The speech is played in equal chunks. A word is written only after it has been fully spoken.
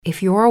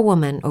If you're a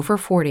woman over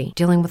 40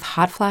 dealing with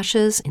hot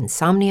flashes,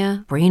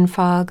 insomnia, brain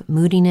fog,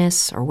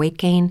 moodiness, or weight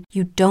gain,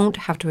 you don't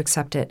have to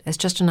accept it as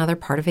just another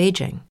part of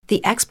aging.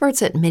 The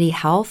experts at MIDI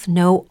Health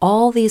know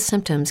all these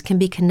symptoms can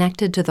be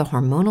connected to the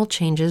hormonal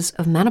changes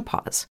of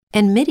menopause.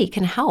 And MIDI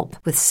can help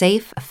with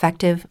safe,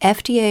 effective,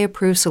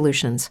 FDA-approved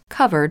solutions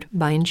covered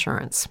by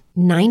insurance.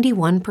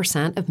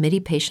 91% of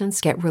MIDI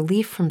patients get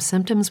relief from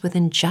symptoms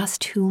within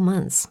just 2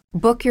 months.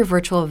 Book your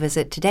virtual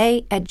visit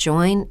today at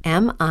joinmidi.com.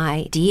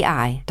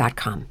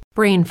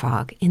 Brain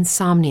fog,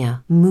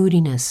 insomnia,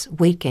 moodiness,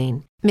 weight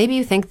gain. Maybe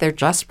you think they're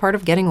just part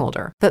of getting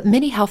older, but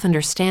MIDI Health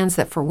understands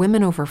that for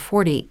women over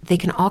 40, they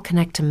can all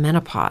connect to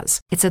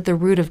menopause. It's at the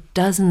root of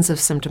dozens of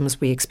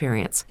symptoms we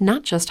experience,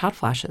 not just hot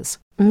flashes.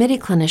 MIDI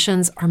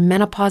clinicians are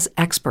menopause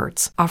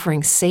experts,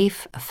 offering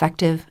safe,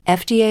 effective,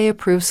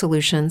 FDA-approved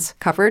solutions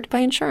covered by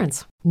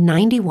insurance.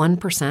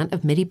 91%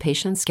 of MIDI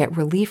patients get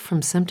relief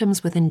from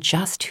symptoms within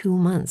just 2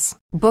 months.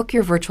 Book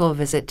your virtual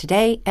visit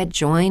today at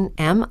joinmidi.com.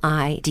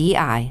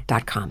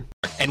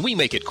 And we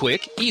make it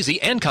quick,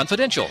 easy, and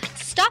confidential.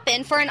 Stop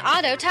in for an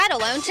auto title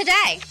loan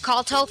today.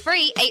 Call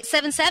toll-free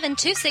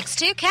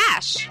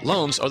 877-262-CASH.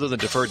 Loans other than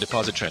deferred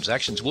deposit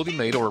transactions will be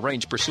made or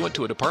arranged pursuant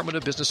to a Department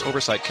of Business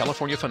Oversight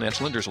California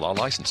Financial Lenders Law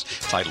license.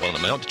 Title loan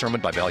amount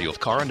determined by value of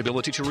car and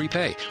ability to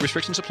repay.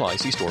 Restrictions apply.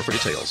 See store for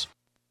details.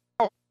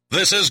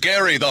 This is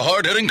Gary, the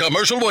hard-hitting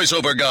commercial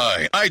voiceover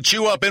guy. I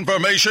chew up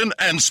information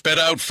and spit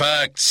out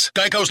facts.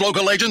 Geico's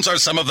local agents are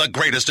some of the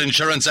greatest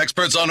insurance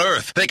experts on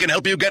earth. They can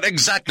help you get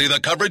exactly the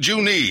coverage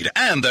you need,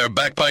 and they're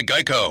backed by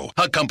Geico,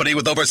 a company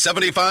with over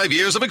 75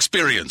 years of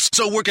experience.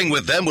 So working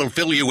with them will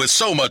fill you with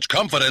so much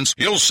confidence,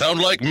 you'll sound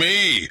like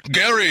me,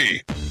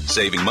 Gary.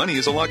 Saving money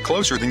is a lot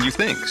closer than you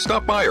think.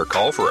 Stop by or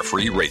call for a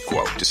free rate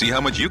quote to see how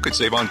much you could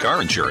save on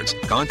car insurance.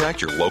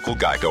 Contact your local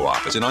Geico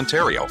office in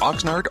Ontario,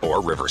 Oxnard,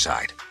 or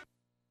Riverside.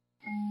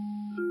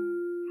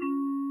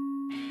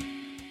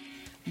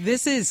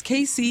 This is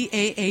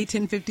KCAA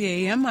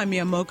 1050 AM. I'm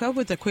Mia Mocha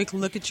with a quick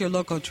look at your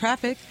local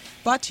traffic,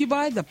 brought to you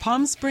by the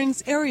Palm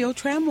Springs Aerial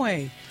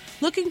Tramway.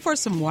 Looking for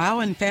some wow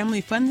and family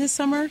fun this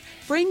summer?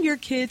 Bring your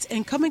kids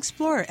and come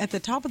explore at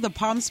the top of the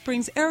Palm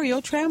Springs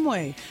Aerial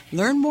Tramway.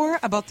 Learn more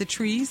about the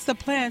trees, the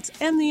plants,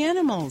 and the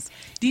animals.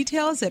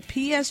 Details at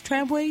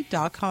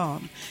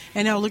pstramway.com.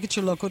 And now look at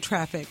your local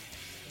traffic.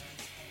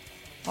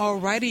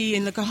 Alrighty,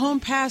 in the Cajon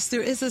Pass,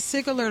 there is a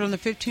SIG alert on the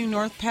 15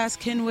 North past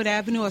Kenwood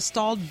Avenue. A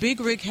stalled big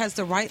rig has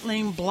the right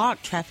lane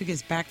blocked. Traffic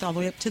is backed all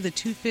the way up to the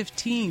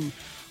 215.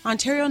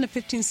 Ontario on the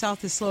 15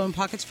 South is slow in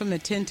pockets from the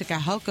 10 to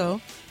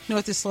Cajalco.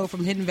 North is slow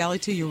from Hidden Valley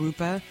to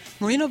Yorupa.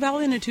 Moreno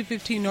Valley on the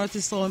 215 North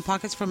is slow in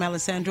pockets from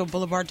Alessandro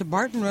Boulevard to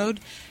Barton Road.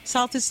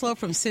 South is slow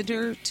from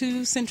Center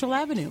to Central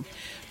Avenue.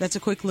 That's a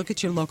quick look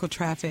at your local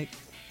traffic.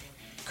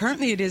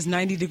 Currently, it is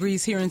 90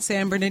 degrees here in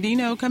San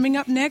Bernardino. Coming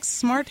up next,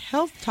 Smart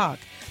Health Talk.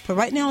 But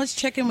right now, let's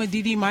check in with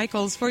Dee Dee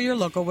Michaels for your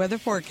local weather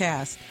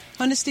forecast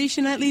on a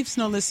station that leaves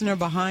no listener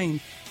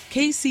behind.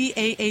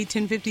 KCAA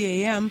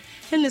 1050 AM,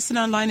 and listen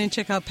online and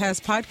check out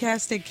past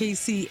podcasts at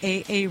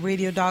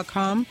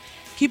kcaaradio.com.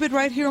 Keep it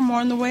right here.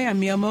 More on the way.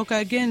 I'm Mia Mocha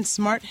again.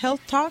 Smart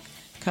Health Talk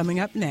coming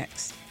up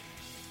next.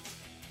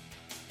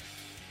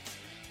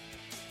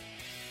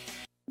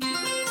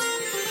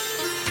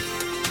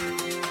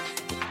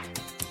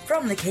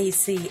 From the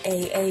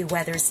KCAA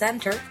Weather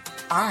Center,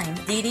 I'm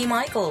Dee Dee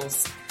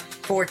Michaels.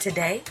 For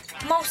today,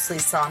 mostly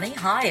sunny,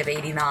 high of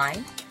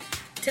 89.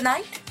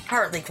 Tonight,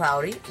 partly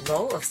cloudy,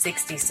 low of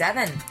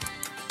 67.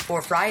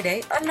 For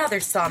Friday,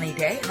 another sunny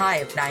day, high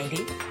of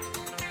 90.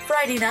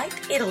 Friday night,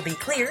 it'll be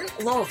clear,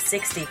 low of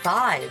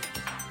 65.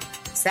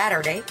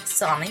 Saturday,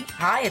 sunny,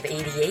 high of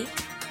 88.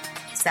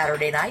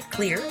 Saturday night,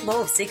 clear,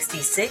 low of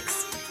 66.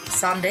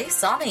 Sunday,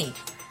 sunny.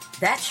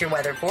 That's your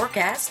weather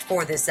forecast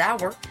for this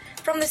hour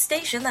from the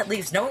station that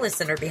leaves no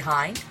listener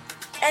behind,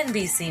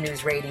 NBC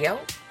News Radio,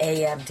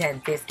 AM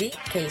 1050,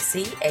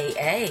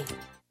 KCAA.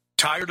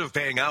 Tired of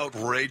paying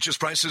outrageous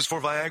prices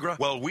for Viagra?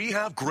 Well, we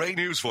have great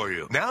news for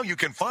you. Now you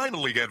can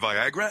finally get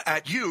Viagra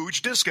at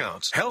huge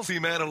discounts. Healthy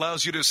Man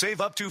allows you to save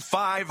up to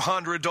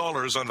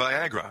 $500 on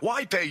Viagra.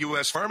 Why pay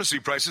U.S. pharmacy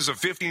prices of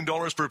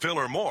 $15 per pill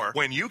or more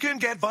when you can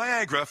get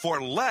Viagra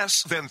for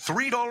less than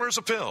 $3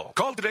 a pill?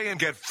 Call today and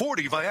get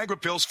 40 Viagra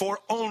pills for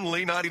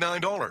only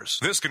 $99.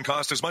 This can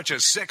cost as much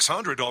as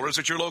 $600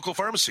 at your local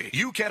pharmacy.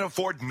 You can't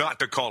afford not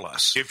to call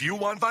us. If you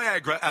want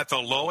Viagra at the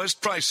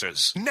lowest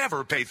prices,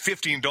 never pay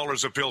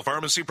 $15 a pill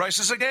pharmacy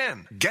prices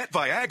again. Get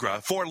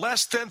Viagra for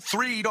less than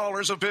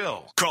 $3 a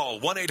pill. Call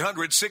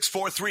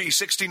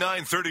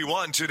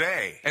 1-800-643-6931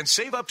 today and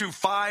save up to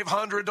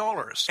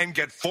 $500 and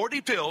get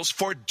 40 pills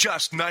for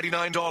just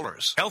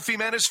 $99. Healthy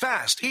Man is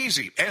fast,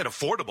 easy, and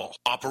affordable.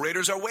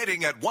 Operators are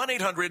waiting at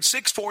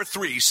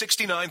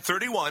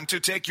 1-800-643-6931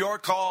 to take your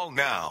call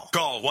now.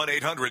 Call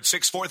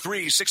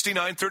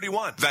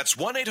 1-800-643-6931. That's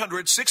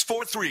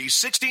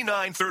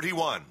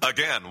 1-800-643-6931.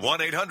 Again,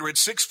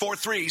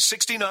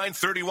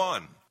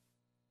 1-800-643-6931.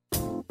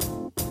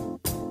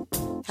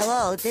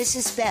 Hello, this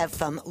is Bev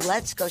from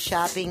Let's Go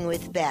Shopping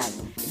with Bev.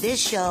 This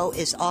show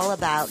is all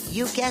about,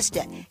 you guessed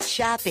it,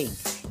 shopping.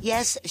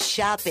 Yes,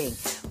 shopping.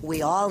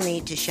 We all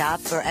need to shop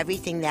for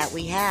everything that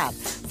we have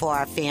for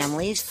our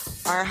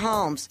families, our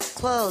homes,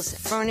 clothes,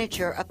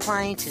 furniture,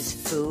 appliances,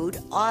 food,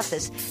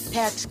 office,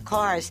 pets,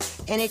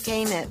 cars,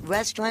 entertainment,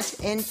 restaurants,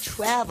 and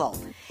travel.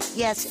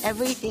 Yes,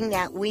 everything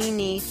that we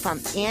need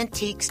from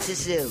antiques to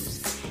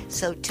zoos.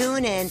 So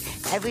tune in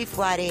every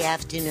Friday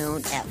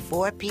afternoon at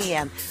 4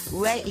 p.m.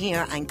 right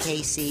here on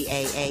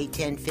KCAA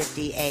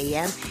 1050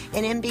 AM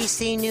and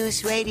NBC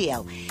News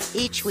Radio.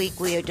 Each week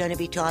we are going to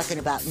be talking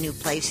about new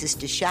places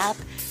to shop,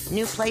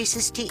 new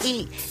places to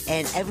eat,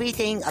 and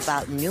everything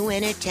about new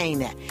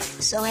entertainment.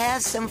 So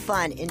have some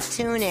fun and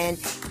tune in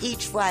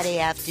each Friday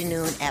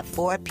afternoon at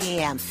 4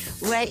 p.m.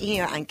 right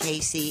here on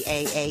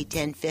KCAA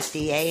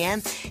 1050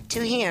 AM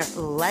to hear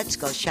Let's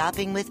Go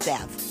Shopping with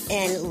Bev.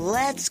 And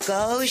let's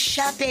go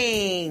shopping!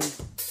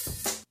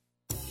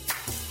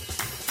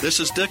 This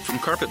is Dick from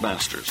Carpet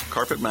Masters.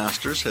 Carpet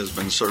Masters has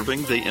been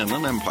serving the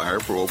Inland Empire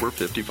for over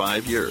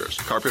 55 years.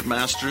 Carpet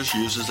Masters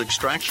uses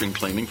extraction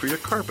cleaning for your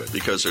carpet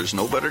because there's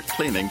no better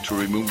cleaning to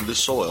remove the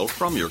soil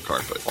from your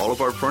carpet. All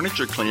of our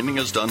furniture cleaning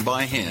is done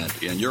by hand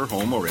in your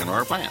home or in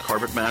our plant.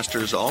 Carpet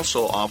Masters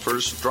also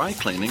offers dry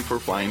cleaning for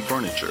fine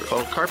furniture.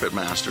 Call Carpet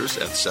Masters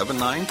at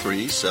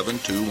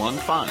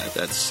 793-7215.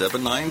 That's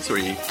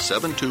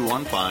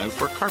 793-7215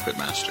 for Carpet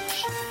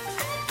Masters.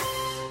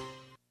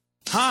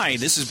 Hi,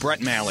 this is Brett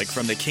Malik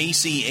from the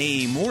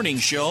KCAA Morning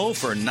Show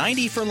for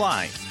 90 for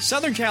Life.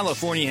 Southern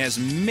California has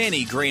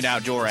many great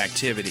outdoor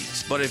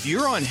activities, but if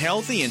you're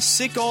unhealthy and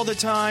sick all the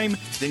time,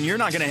 then you're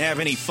not going to have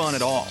any fun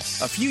at all.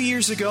 A few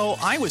years ago,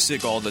 I was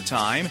sick all the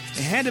time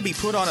and had to be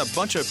put on a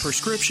bunch of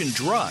prescription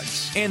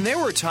drugs. And there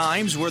were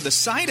times where the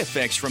side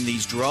effects from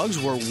these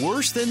drugs were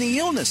worse than the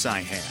illness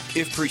I had.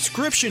 If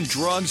prescription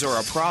drugs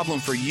are a problem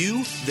for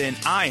you, then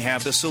I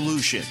have the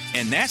solution.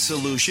 And that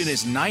solution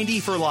is 90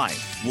 for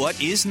Life.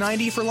 What is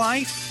 90 for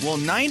Life? Well,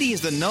 90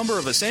 is the number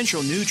of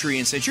essential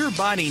nutrients that your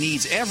body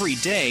needs every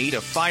day to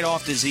fight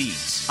off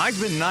disease. I've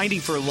been 90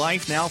 for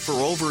Life now for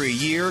over a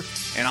year,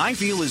 and I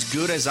feel as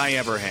good as I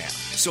ever have.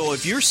 So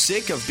if you're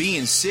sick of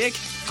being sick,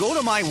 go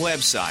to my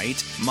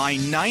website,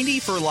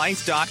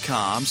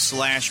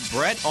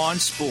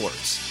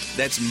 my90forlife.com/BrettOnSports.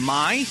 That's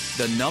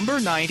the number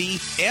 90,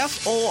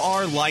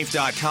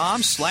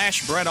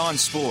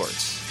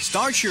 FORLife.com/BrettOnSports.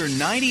 Start your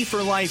 90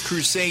 for Life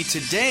crusade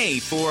today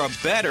for a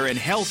better and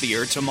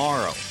healthier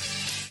tomorrow.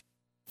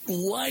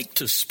 Like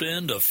to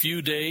spend a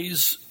few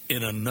days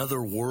in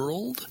another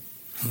world?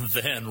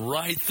 Then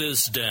write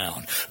this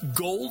down.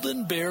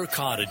 Golden Bear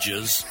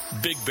Cottages,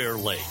 Big Bear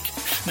Lake.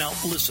 Now,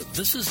 listen,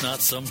 this is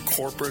not some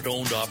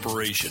corporate-owned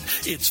operation.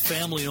 It's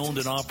family-owned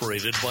and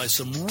operated by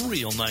some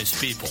real nice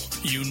people.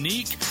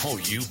 Unique? Oh,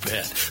 you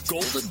bet.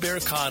 Golden Bear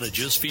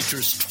Cottages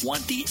features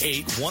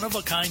 28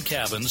 one-of-a-kind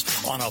cabins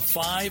on a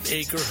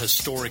 5-acre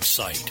historic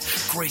site.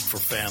 Great for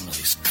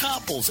families,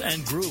 couples,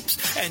 and groups.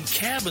 And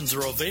cabins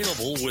are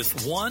available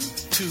with 1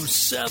 to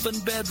 7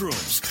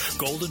 bedrooms.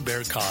 Golden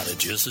Bear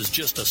Cottages is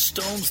just a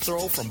stone's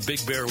throw from Big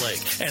Bear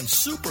Lake and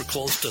super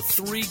close to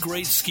 3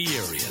 great ski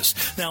areas.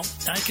 Now,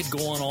 I could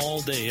go on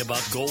all day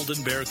about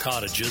Golden Bear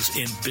Cottages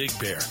in Big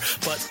Bear,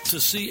 but to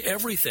see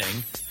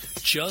everything,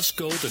 just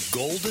go to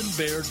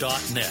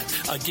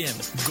goldenbear.net. Again,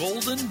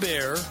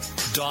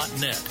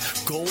 goldenbear.net.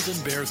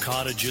 Golden Bear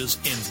Cottages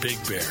in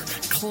Big Bear.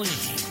 Clean,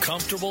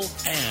 comfortable,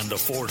 and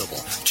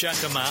affordable. Check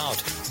them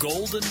out.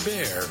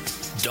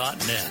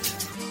 goldenbear.net.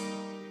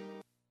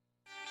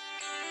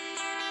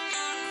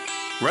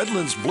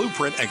 Redlands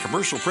Blueprint and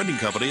Commercial Printing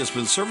Company has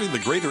been serving the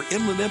greater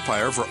Inland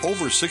Empire for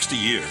over 60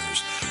 years.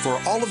 For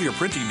all of your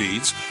printing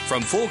needs,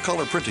 from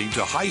full-color printing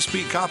to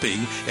high-speed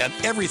copying and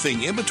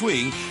everything in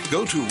between,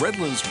 go to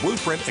Redlands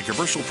Blueprint and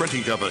Commercial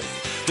Printing Company.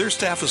 Their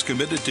staff is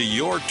committed to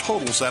your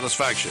total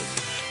satisfaction.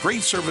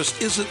 Great service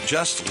isn't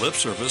just lip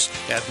service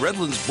at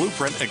Redlands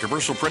Blueprint and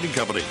Commercial Printing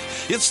Company.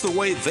 It's the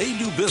way they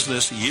do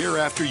business year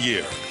after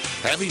year.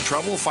 Having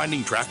trouble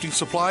finding drafting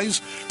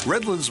supplies?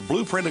 Redlands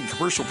Blueprint and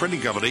Commercial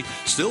Printing Company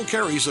still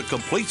carries a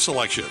complete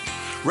selection.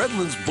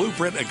 Redlands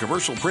Blueprint and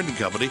Commercial Printing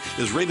Company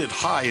is rated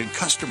high in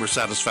customer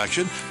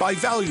satisfaction by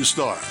Value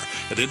Star,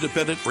 an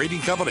independent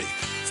rating company.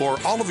 For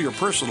all of your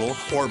personal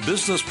or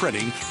business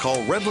printing,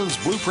 call Redlands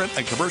Blueprint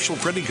and Commercial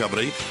Printing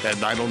Company at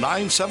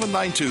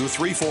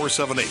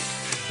 909-792-3478.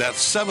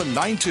 That's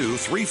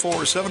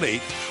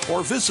 792-3478,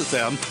 or visit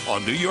them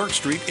on New York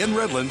Street in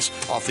Redlands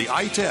off the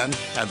I-10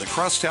 and the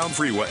Crosstown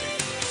Freeway.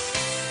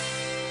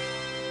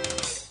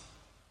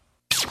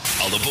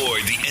 All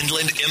aboard the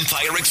Inland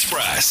Empire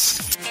Express.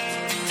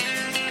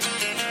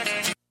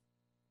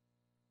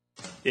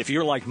 If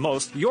you're like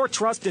most, your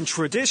trust in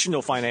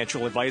traditional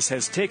financial advice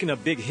has taken a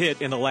big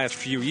hit in the last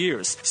few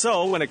years.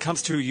 So when it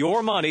comes to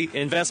your money,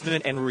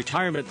 investment, and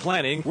retirement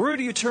planning, where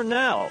do you turn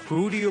now?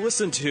 Who do you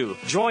listen to?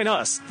 Join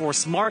us for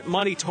Smart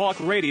Money Talk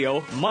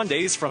Radio,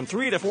 Mondays from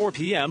 3 to 4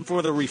 p.m.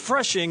 for the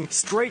refreshing,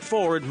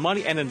 straightforward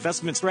money and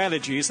investment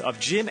strategies of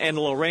Jim and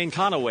Lorraine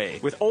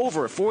Conaway. With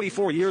over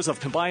 44 years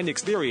of combined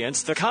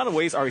experience, the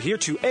Conaways are here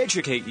to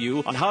educate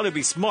you on how to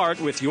be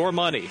smart with your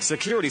money.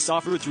 Securities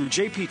offered through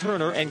J.P.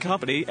 Turner &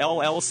 Company,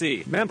 LLC.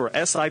 Member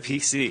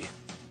SIPC.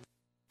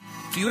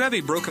 Do you have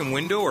a broken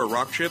window or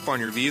rock chip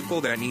on your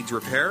vehicle that needs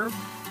repair?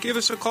 Give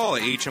us a call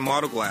at HM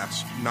Auto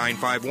Glass,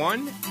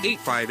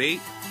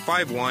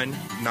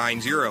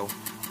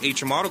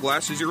 951-858-5190. HM Auto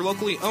Glass is your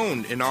locally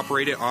owned and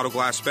operated auto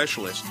glass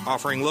specialist,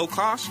 offering low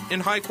cost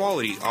and high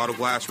quality auto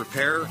glass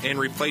repair and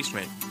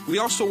replacement. We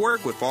also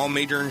work with all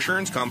major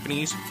insurance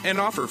companies and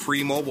offer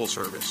free mobile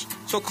service.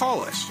 So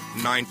call us,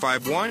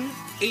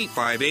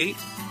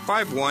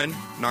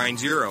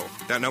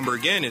 951-858-5190. That number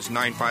again is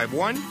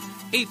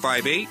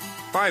 951-858-5190.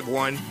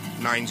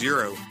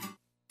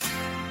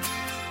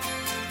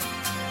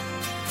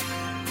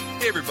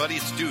 Hey everybody,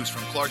 it's Deuce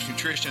from Clark's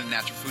Nutrition and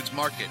Natural Foods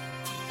Market.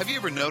 Have you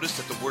ever noticed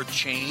that the word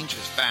change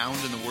is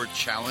found in the word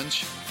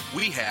challenge?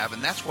 We have,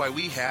 and that's why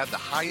we have the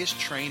highest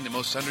trained and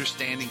most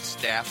understanding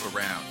staff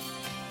around.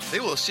 They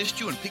will assist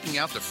you in picking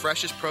out the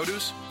freshest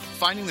produce,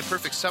 finding the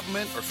perfect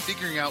supplement, or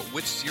figuring out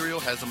which cereal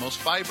has the most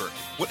fiber.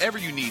 Whatever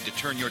you need to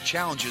turn your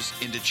challenges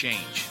into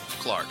change.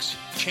 Clark's,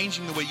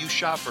 changing the way you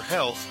shop for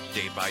health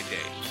day by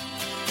day.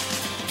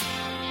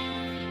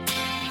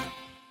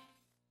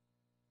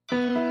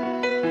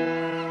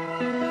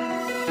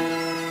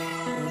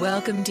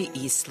 Welcome to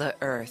Isla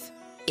Earth.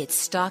 It's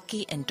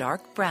stocky and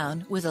dark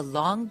brown with a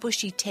long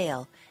bushy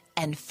tail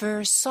and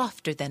fur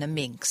softer than a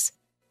minx.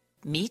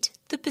 Meet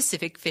the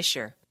Pacific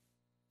Fisher.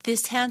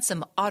 This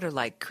handsome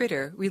otter-like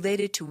critter,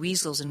 related to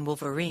weasels and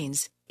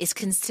wolverines, is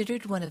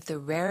considered one of the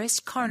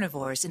rarest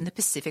carnivores in the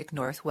Pacific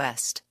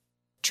Northwest.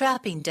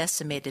 Trapping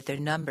decimated their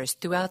numbers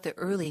throughout the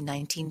early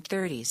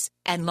 1930s,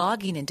 and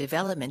logging and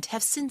development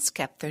have since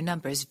kept their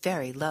numbers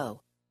very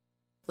low.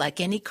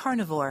 Like any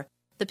carnivore,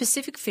 the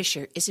Pacific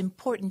Fisher is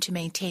important to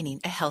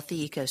maintaining a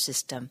healthy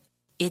ecosystem.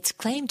 Its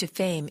claim to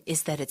fame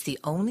is that it's the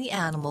only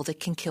animal that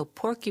can kill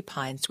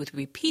porcupines with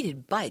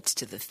repeated bites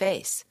to the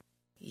face.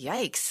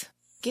 Yikes!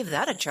 Give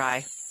that a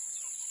try.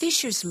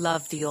 Fishers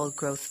love the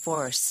old-growth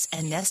forests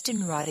and nest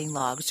in rotting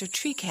logs or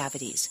tree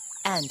cavities.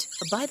 And,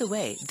 by the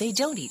way, they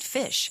don't eat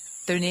fish.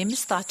 Their name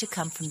is thought to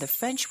come from the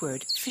French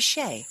word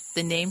fichet,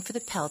 the name for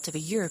the pelt of a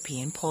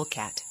European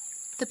polecat.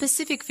 The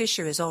Pacific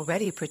Fisher is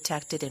already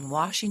protected in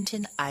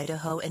Washington,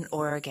 Idaho, and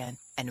Oregon,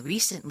 and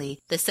recently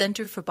the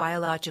Center for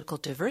Biological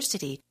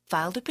Diversity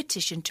filed a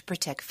petition to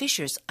protect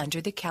fishers under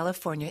the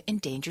California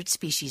Endangered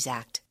Species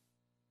Act.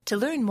 To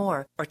learn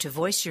more or to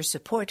voice your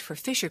support for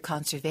fisher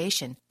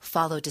conservation,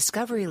 follow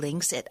Discovery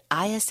links at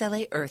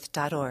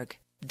islaearth.org.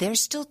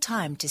 There's still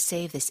time to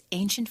save this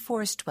ancient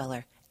forest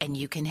dweller, and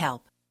you can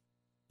help.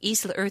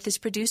 Isla Earth is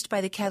produced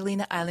by the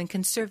Catalina Island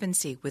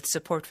Conservancy with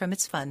support from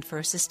its Fund for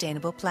a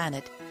Sustainable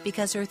Planet,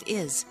 because Earth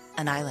is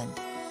an island.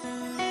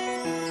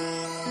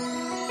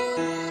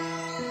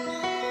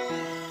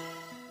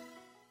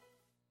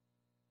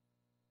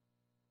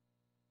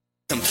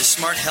 Welcome to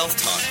Smart Health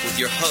Talk with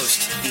your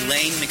host,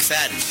 Elaine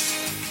McFadden.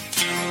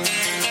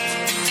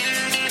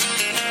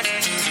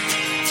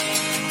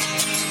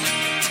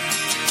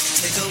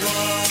 Take a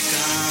walk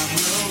on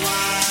the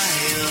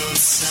wild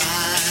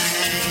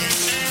side.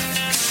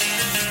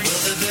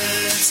 Will the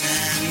birds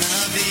and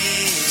the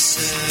bees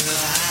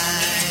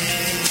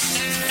survive?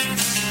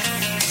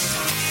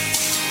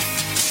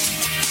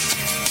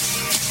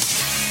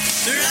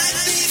 Right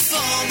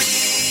before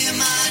me,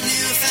 my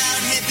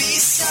newfound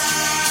hippie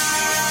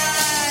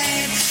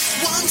side.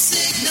 Once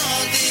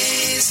ignored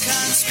these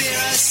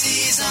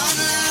conspiracies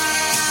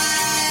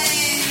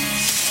online.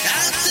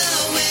 Out the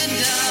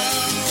window,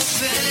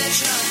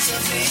 visions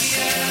of the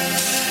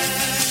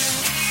earth.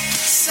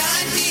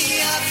 Sign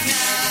me up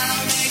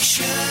now, make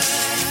sure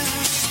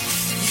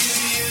you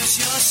use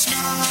your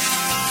smart.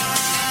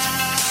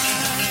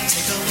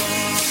 Take a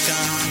walk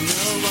on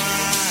the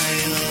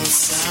wild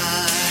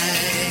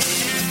side.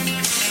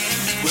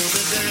 Will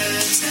the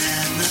birds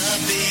and the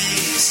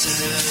bees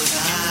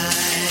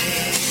survive?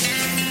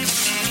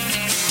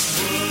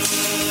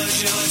 Would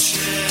your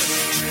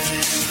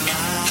children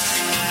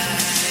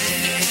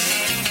lie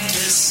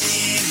to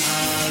see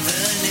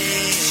Mother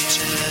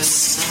Nature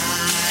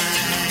sigh?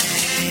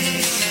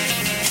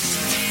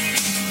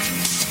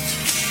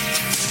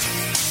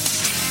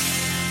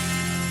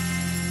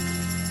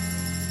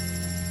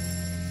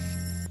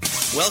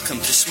 Welcome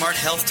to Smart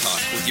Health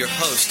Talk with your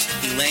host,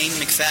 Elaine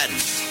McFadden.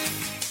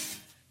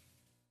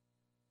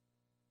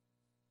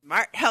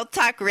 Smart Health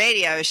Talk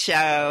radio show,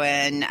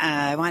 and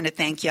I want to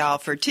thank y'all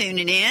for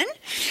tuning in,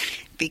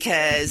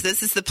 because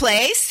this is the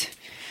place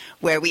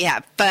where we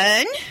have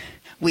fun,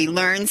 we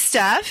learn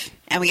stuff,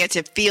 and we get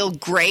to feel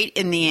great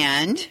in the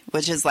end,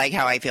 which is like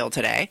how I feel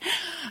today.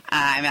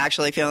 I'm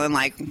actually feeling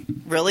like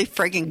really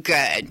freaking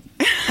good.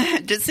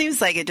 It just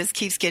seems like it just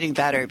keeps getting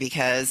better,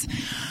 because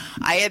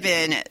I have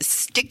been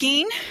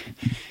sticking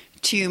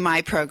to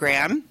my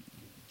program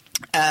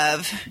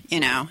of,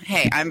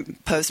 hey, I'm a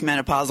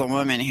postmenopausal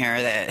woman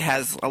here that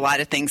has a lot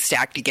of things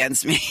stacked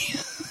against me.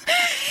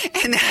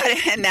 and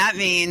that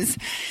means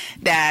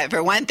that,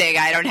 for one thing,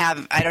 I don't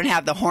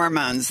have the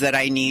hormones that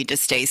I need to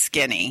stay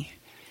skinny.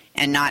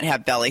 and not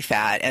have belly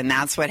fat. And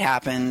that's what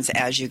happens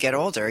as you get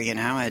older.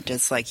 It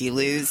just like you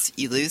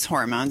lose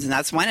hormones. And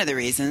that's one of the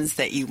reasons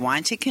that you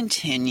want to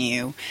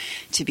continue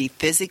to be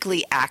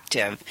physically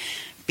active,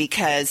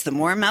 because the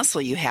more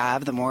muscle you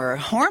have, the more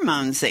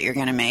hormones that you're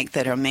going to make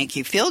that'll make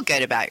you feel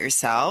good about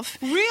yourself.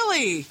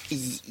 Really?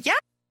 Yeah.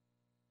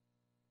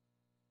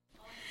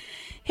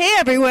 Hey,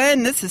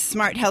 everyone. This is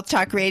Smart Health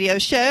Talk Radio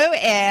Show,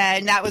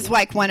 and that was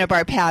like one of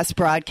our past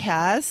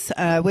broadcasts,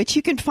 which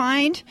you can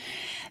find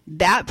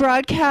that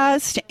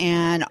broadcast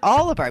and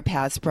all of our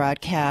past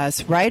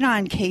broadcasts right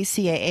on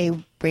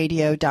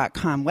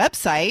kcaaradio.com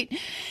website.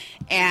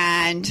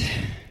 And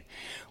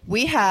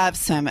we have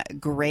some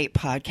great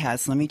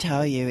podcasts. Let me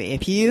tell you,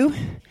 if you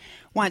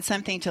want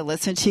something to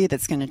listen to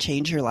that's going to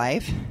change your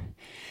life,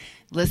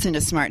 listen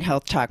to Smart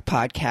Health Talk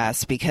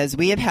podcast, because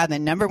we have had the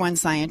 #1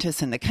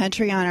 scientist in the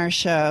country on our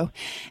show,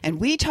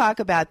 and we talk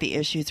about the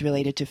issues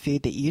related to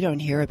food that you don't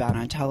hear about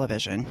on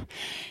television.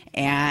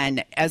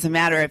 And as a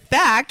matter of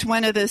fact,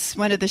 one of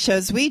the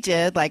shows we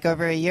did like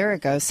over a year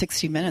ago,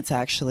 60 Minutes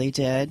actually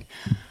did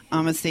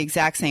almost the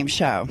exact same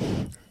show,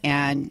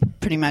 and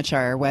pretty much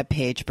our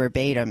webpage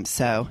verbatim.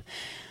 So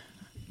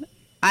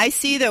I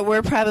see that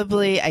we're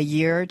probably a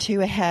year or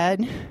two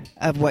ahead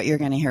of what you're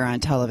going to hear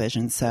on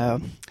television. So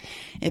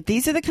if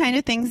these are the kind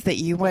of things that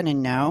you want to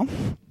know,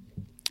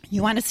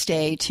 you want to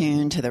stay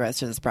tuned to the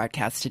rest of this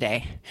broadcast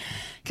today.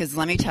 Because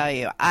let me tell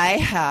you, I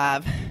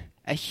have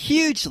a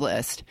huge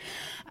list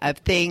of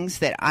things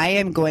that I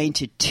am going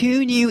to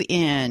tune you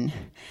in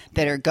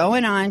that are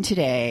going on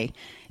today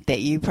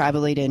that you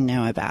probably didn't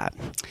know about.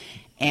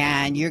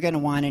 And you're going to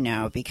want to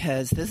know,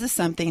 because this is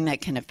something that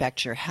can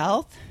affect your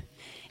health.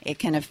 It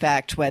can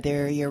affect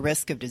whether your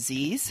risk of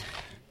disease.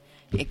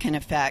 It can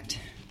affect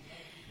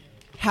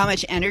how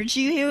much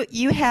energy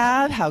you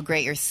have, how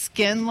great your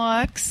skin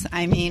looks.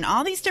 I mean,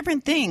 all these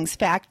different things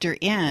factor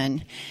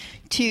in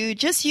to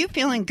just you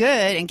feeling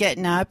good and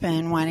getting up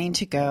and wanting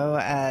to go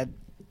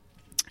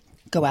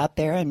out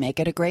there and make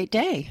it a great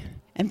day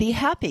and be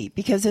happy,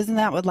 because isn't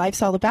that what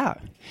life's all about?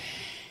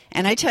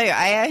 And I tell you,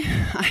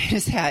 I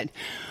just had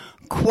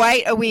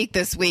quite a week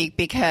this week,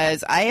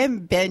 because I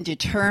have been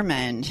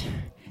determined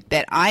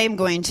that I am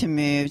going to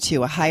move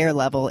to a higher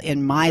level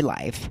in my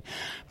life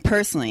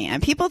personally.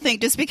 And people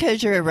think just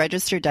because you're a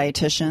registered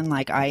dietitian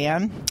like I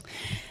am,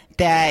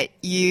 that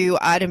you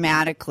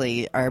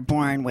automatically are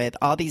born with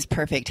all these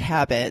perfect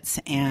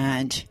habits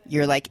and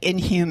you're like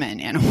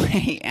inhuman in a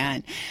way.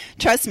 And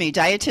trust me,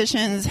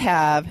 dietitians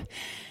have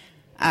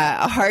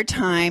a hard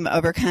time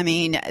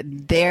overcoming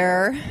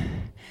their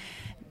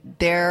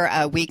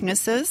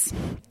weaknesses.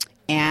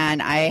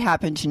 And I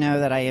happen to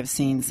know that I have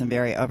seen some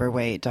very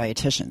overweight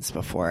dietitians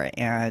before.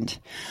 And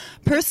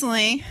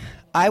personally,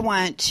 I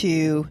want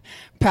to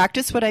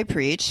practice what I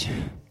preach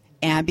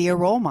and be a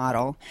role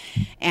model.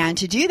 And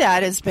to do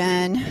that has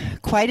been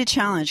quite a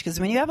challenge, because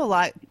when you have a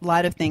lot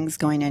of things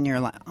going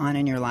on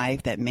in your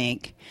life that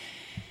make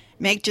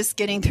just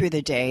getting through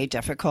the day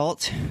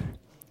difficult,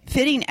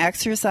 fitting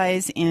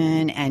exercise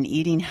in and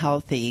eating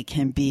healthy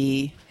can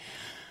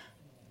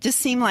just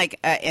seem like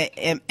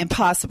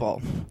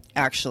impossible,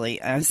 actually.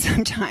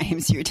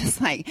 Sometimes you're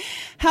just like,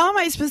 how am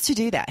I supposed to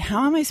do that?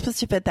 How am I supposed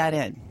to fit that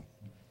in?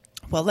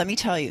 Well, let me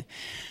tell you.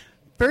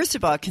 First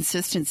of all,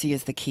 consistency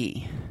is the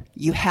key.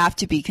 You have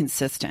to be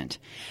consistent.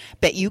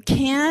 But you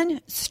can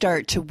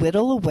start to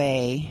whittle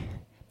away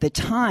the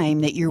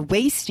time that you're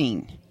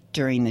wasting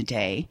during the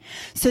day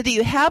so that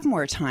you have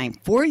more time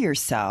for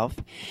yourself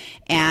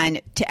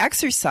and to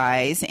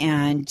exercise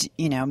and,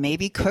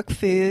 maybe cook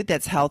food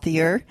that's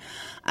healthier,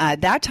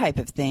 that type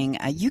of thing.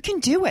 You can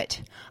do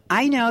it.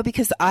 I know,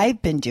 because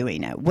I've been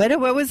doing it. What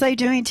was I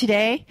doing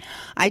today?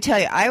 I tell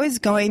you, I was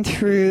going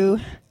through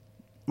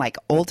like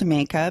old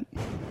makeup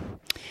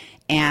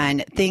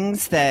and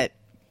things that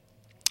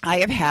I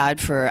have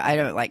had for,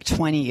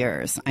 20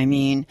 years. I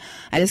mean,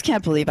 I just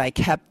can't believe I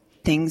kept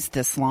things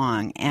this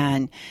long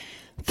and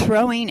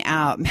throwing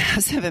out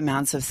massive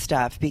amounts of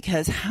stuff,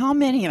 because how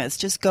many of us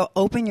just go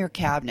open your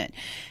cabinet?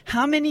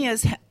 How many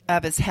of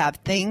us have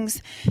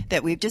things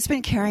that we've just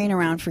been carrying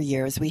around for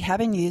years? We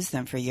haven't used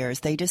them for years.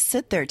 They just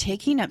sit there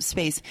taking up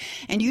space,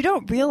 and you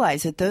don't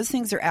realize that those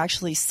things are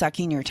actually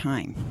sucking your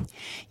time.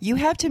 You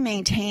have to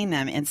maintain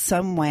them in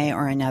some way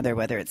or another,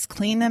 whether it's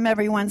clean them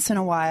every once in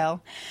a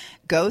while,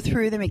 go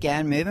through them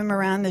again, move them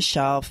around the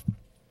shelf,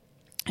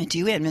 and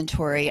do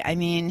inventory. I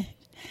mean,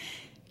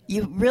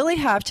 you really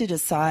have to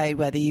decide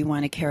whether you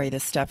want to carry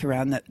this stuff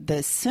around.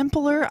 The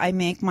simpler I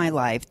make my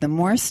life, the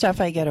more stuff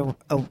I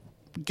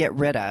get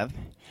rid of,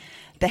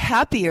 the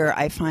happier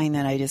I find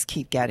that I just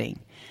keep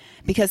getting.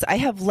 Because I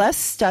have less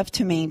stuff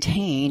to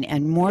maintain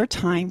and more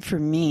time for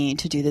me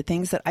to do the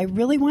things that I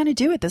really want to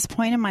do at this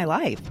point in my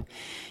life.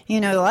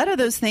 A lot of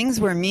those things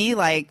were me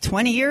like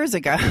 20 years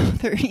ago,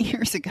 30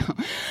 years ago.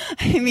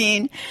 I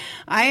mean,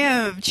 I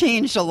have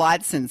changed a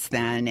lot since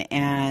then.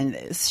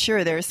 And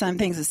sure, there are some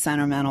things of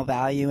sentimental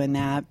value in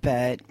that,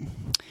 but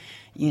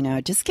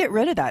just get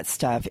rid of that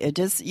stuff.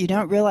 You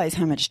don't realize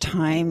how much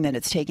time that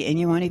it's taking, and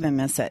you won't even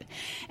miss it.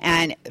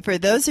 And for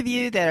those of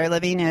you that are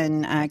living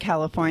in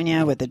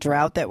California with the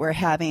drought that we're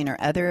having, or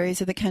other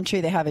areas of the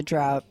country that have a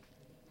drought,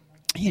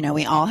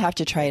 we all have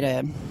to try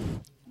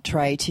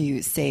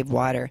to save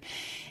water.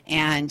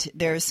 And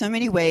there are so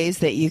many ways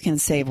that you can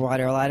save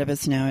water. A lot of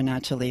us know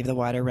not to leave the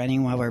water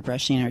running while we're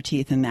brushing our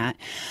teeth and that.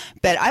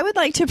 But I would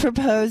like to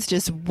propose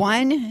just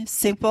one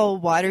simple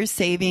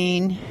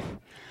water-saving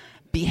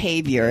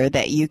behavior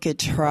that you could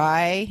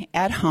try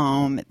at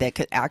home that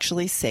could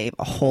actually save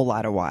a whole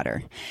lot of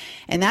water.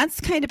 And that's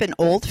kind of an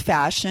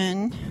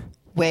old-fashioned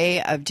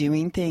way of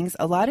doing things.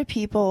 A lot of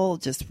people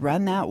just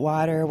run that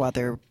water while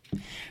they're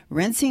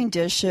rinsing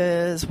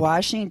dishes,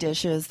 washing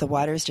dishes. The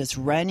water's just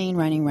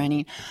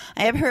running.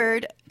 I have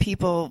heard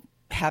people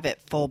have it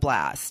full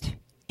blast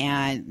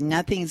and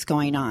nothing's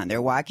going on.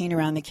 They're walking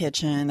around the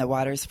kitchen, the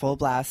water's full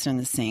blast in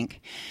the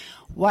sink.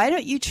 Why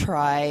don't you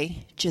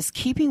try just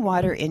keeping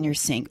water in your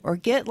sink, or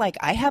get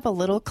I have a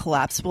little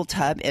collapsible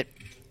tub.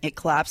 It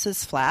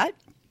collapses flat,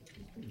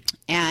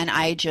 and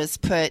I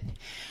just put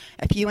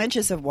a few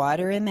inches of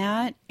water in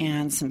that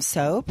and some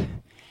soap.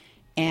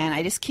 And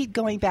I just keep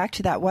going back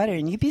to that water,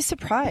 and you'd be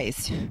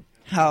surprised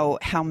how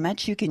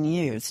much you can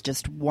use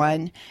just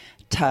one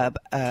tub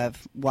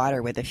of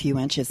water with a few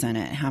inches in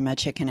it, how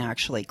much it can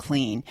actually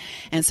clean.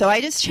 And so I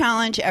just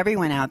challenge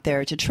everyone out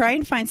there to try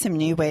and find some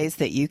new ways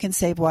that you can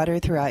save water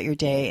throughout your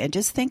day, and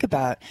just think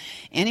about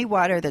any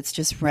water that's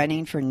just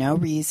running for no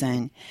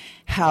reason,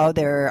 how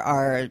there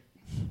are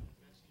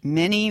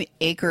many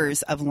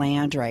acres of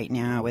land right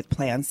now with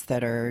plants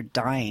that are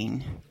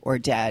dying or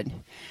dead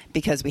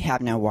because we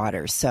have no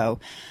water. So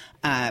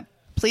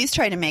please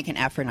try to make an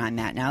effort on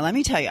that. Now, let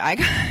me tell you,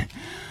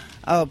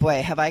 oh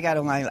boy, have I got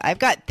a line. I've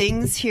got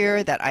things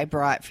here that I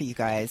brought for you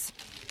guys,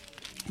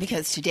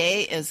 because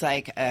today is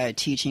like a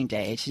teaching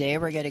day. Today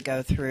we're going to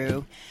go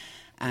through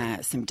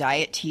some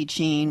diet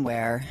teaching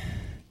where,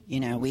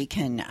 we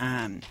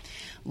can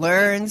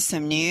learn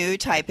some new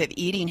type of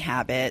eating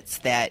habits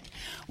that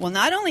will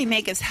not only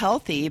make us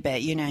healthy,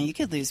 but, you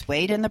could lose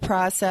weight in the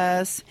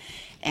process.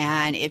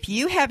 And if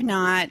you have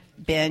not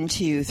been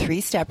to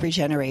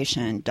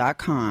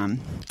 3stepregeneration.com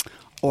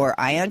or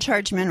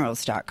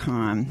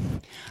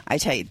ionchargeminerals.com, I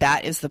tell you,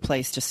 that is the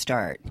place to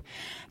start.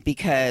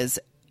 Because,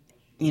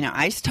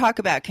 I talk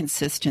about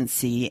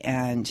consistency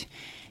and,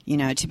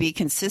 to be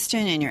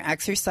consistent in your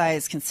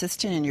exercise,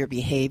 consistent in your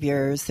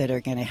behaviors that are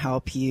going to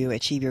help you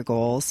achieve your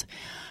goals.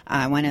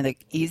 One of the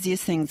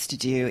easiest things to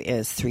do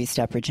is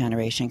 3-step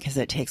regeneration, because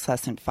it takes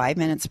less than 5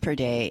 minutes per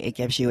day. It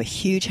gives you a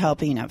huge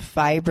helping of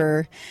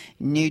fiber,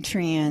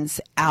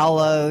 nutrients,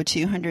 aloe,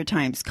 200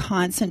 times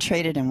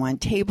concentrated in 1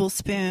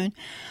 tablespoon.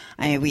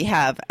 We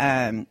have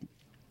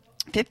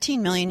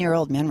 15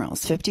 million-year-old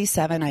minerals,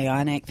 57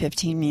 ionic,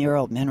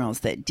 15-year-old minerals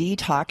that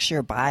detox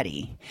your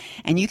body.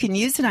 And you can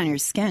use it on your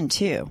skin,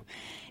 too.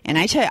 And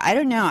I tell you, I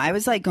don't know, I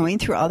was going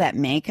through all that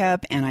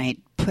makeup, and I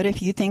put a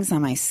few things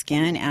on my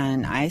skin,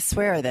 and I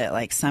swear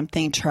that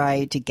something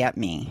tried to get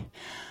me.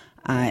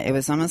 It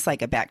was almost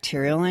like a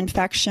bacterial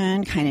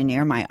infection kind of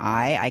near my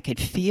eye. I could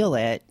feel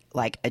it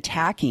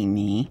attacking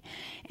me,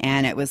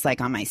 and it was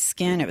on my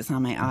skin, it was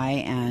on my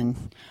eye,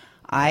 and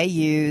I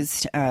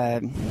used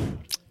the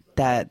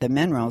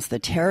minerals, the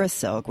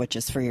TerraSilk, which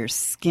is for your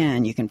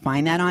skin. You can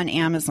find that on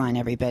Amazon,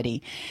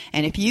 everybody.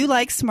 And if you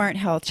like Smart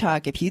Health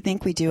Talk, if you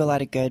think we do a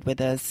lot of good with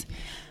this,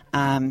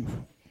 the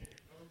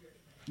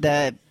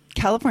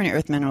California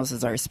Earth Minerals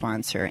is our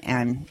sponsor.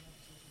 And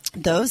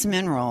those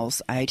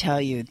minerals, I tell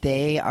you,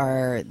 they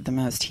are the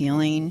most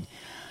healing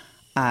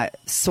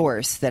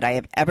source that I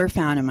have ever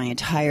found in my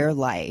entire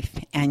life.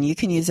 And you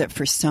can use it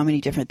for so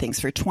many different things.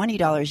 For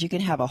 $20, you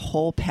can have a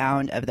whole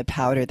pound of the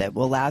powder that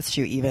will last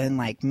you even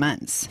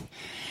months.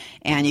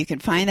 And you can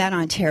find that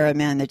on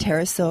TerraMin. The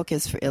TerraSilk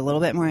is a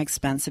little bit more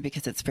expensive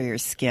because it's for your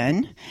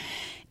skin.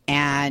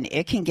 And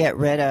it can get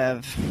rid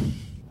of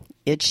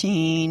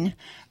itching,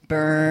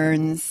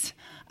 burns,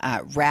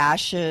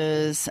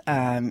 rashes,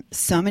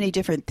 so many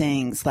different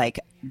things. Like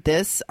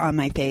this on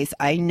my face,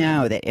 I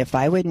know that if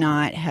I would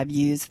not have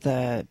used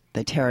the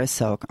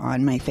TerraSilk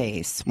on my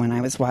face when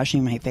I was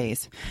washing my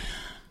face,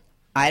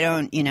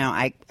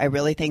 I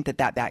really think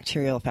that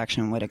bacterial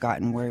infection would have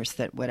gotten worse,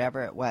 that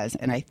whatever it was.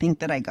 And I think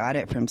that I got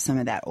it from some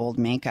of that old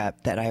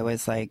makeup that I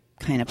was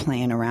kind of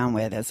playing around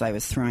with as I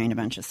was throwing a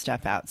bunch of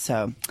stuff out.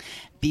 So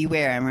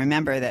beware, and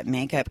remember that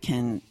makeup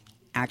can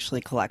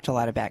actually collect a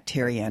lot of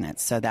bacteria in it.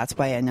 So that's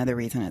why another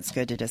reason it's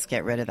good to just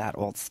get rid of that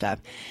old stuff.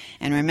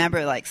 And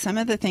remember, some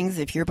of the things,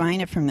 if you're buying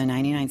it from the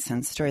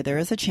 99-cent store, there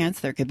is a chance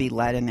there could be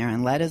lead in there,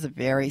 and lead is a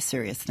very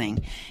serious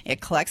thing.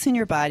 It collects in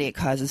your body. It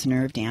causes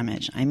nerve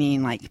damage. I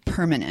mean,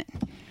 permanent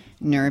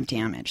nerve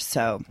damage.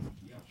 So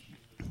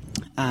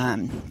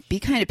be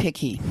kind of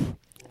picky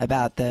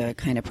about the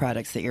kind of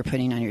products that you're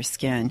putting on your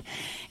skin.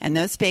 And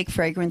those fake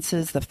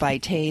fragrances, the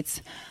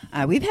phytates,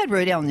 we've had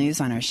Rodale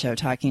News on our show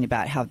talking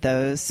about how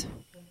those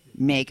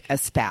make a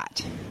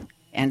spat.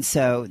 And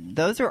so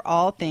those are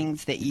all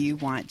things that you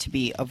want to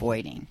be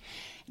avoiding.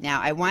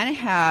 Now, I want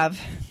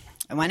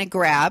to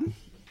grab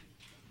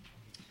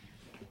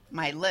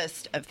my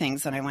list of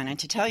things that I wanted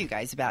to tell you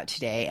guys about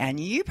today. And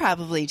you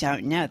probably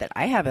don't know that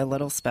I have a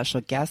little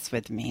special guest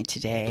with me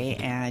today,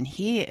 and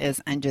he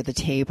is under the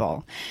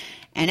table.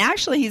 And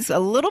actually, he's a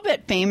little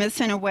bit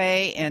famous in a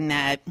way in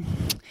that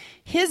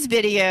his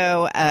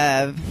video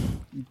of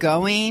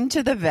going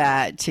to the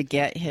vet to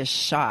get his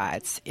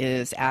shots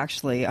is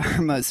actually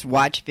our most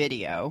watched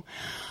video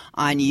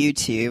on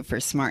YouTube for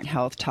Smart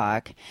Health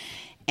Talk.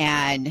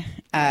 And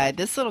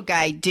this little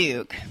guy,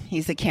 Duke,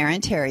 he's a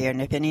Cairn Terrier.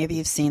 And if any of you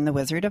have seen The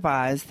Wizard of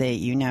Oz,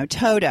 you know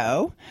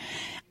Toto.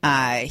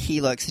 He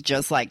looks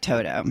just like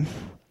Toto.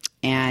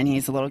 And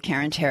he's a little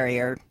Cairn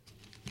Terrier.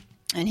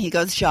 And he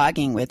goes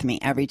jogging with me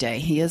every day.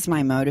 He is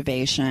my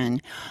motivation.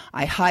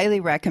 I highly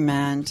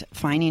recommend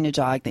finding a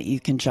dog that you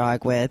can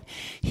jog with.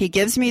 He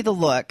gives me the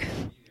look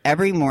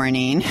every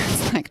morning.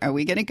 It's like, are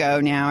we going to go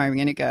now? Are we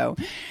going to go?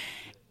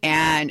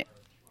 And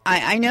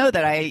I know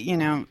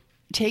that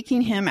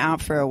taking him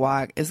out for a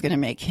walk is going to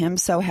make him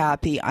so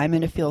happy. I'm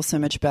going to feel so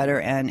much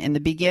better. And in the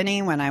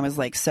beginning, when I was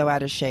like so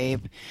out of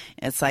shape,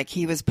 it's like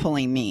he was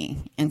pulling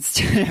me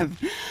instead of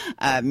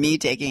me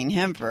taking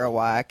him for a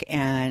walk.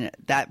 And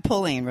that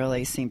pulling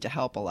really seemed to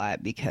help a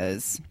lot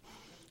because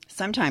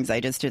sometimes I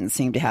just didn't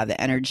seem to have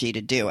the energy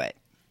to do it.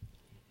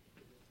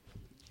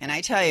 And I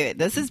tell you,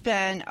 this has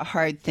been a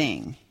hard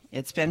thing.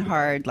 It's been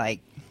hard,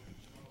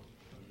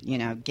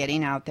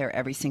 getting out there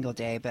every single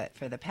day. But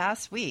for the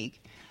past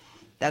week,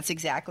 that's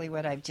exactly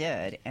what I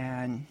did,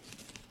 and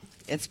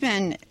it's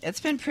been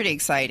pretty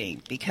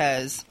exciting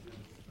because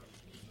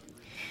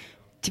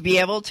to be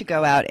able to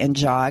go out and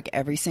jog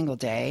every single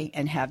day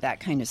and have that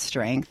kind of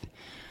strength,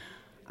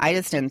 I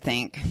just didn't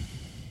think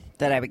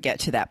that I would get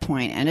to that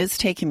point, and it's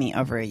taken me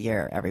over a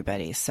year,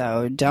 everybody.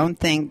 So don't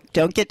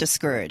get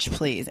discouraged,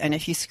 please. And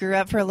if you screw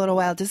up for a little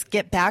while, just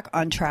get back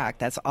on track.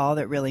 That's all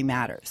that really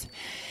matters.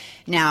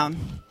 Now,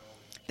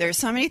 there's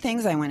so many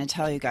things I want to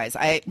tell you guys.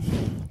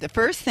 The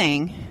first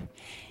thing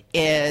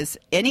is,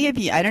 any of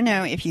you, I don't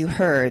know if you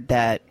heard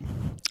that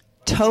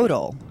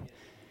Total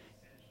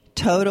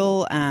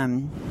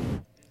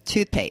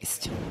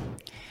toothpaste,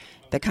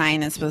 the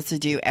kind that's supposed to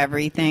do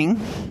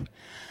everything.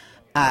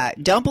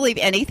 Don't believe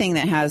anything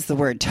that has the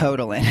word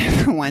Total in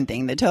it, for one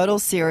thing. The Total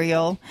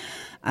cereal,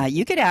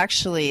 you could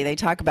actually, they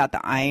talk about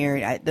the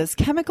iron, those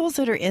chemicals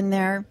that are in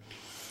there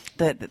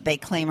that they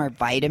claim are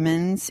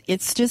vitamins.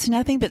 It's just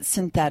nothing but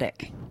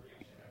synthetic.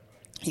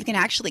 You can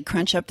actually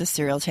crunch up the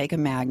cereal, take a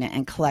magnet,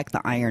 and collect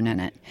the iron in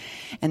it.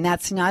 And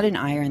that's not an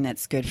iron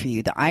that's good for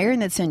you. The iron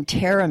that's in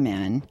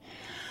Terramin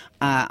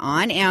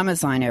on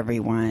Amazon,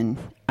 everyone,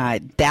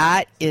 that's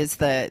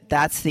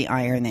the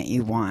iron that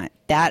you want.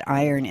 That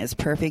iron is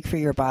perfect for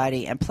your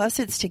body. And plus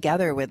it's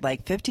together with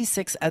like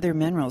 56 other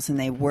minerals, and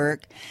they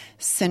work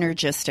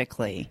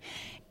synergistically.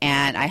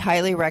 And I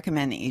highly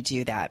recommend that you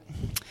do that.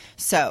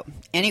 So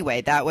anyway,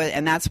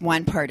 that's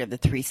one part of the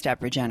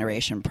 3-step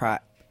regeneration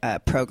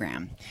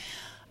program.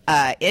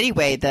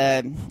 Anyway,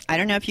 I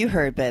don't know if you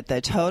heard, but the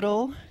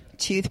Total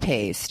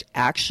toothpaste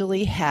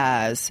actually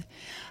has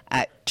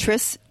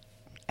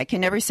I can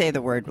never say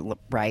the word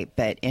right,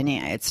 but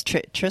it's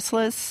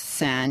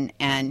triclosan,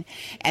 and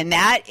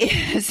that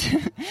is,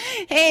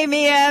 hey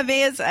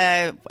Mia's,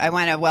 I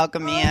want to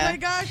welcome Mia. Oh my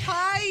gosh,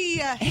 hi.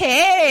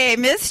 Hey,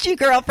 missed you,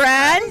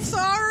 girlfriend. I'm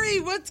sorry,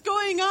 what's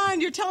going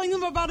on? You're telling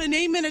them about a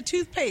name in a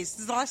toothpaste.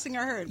 This is the last thing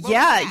I heard.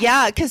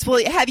 Yeah, because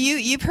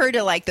you've heard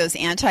of like those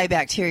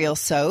antibacterial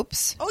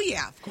soaps? Oh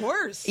yeah, of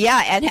course.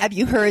 Yeah, and have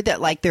you heard that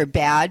like they're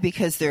bad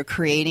because they're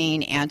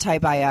creating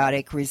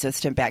antibiotic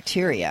resistant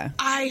bacteria?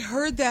 I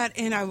heard that,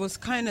 and I was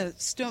kind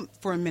of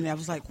stumped for a minute. I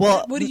was like,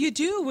 what do you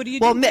do? What do you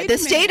do? Well, the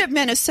state of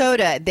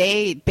Minnesota,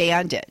 they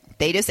banned it.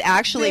 They just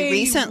actually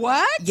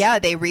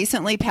they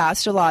recently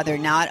passed a law. They're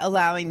not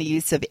allowing the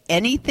use of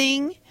any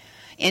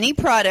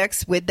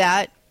products with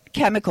that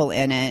chemical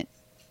in it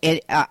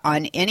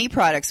on any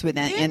products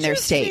in their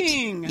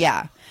state.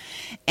 Yeah.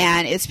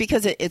 And it's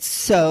because it's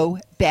so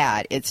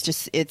bad.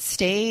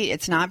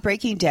 It's not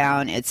breaking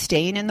down. It's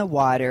staying in the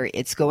water.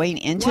 It's going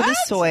into the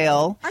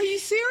soil. Are you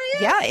serious?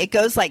 Yeah, it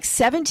goes like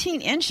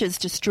 17 inches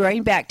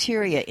destroying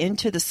bacteria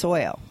into the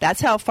soil. That's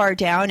how far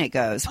down it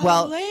goes.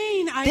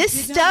 Elaine,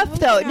 this stuff,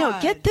 though, no,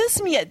 get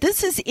this, Mia.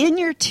 This is in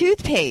your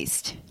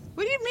toothpaste.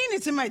 What do you mean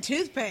it's in my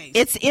toothpaste?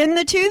 It's in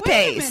the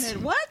toothpaste. Wait a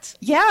minute, what?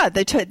 Yeah,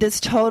 this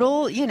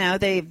Total,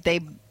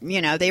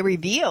 they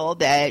revealed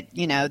that,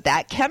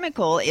 that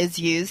chemical is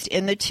used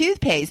in the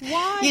toothpaste.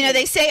 Why?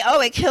 They say,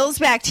 it kills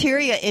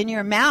bacteria in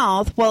your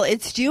mouth. Well,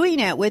 it's doing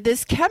it with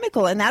this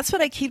chemical, and that's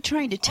what I keep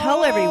trying to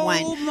tell everyone.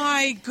 Oh,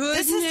 my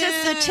goodness. This is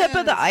just the tip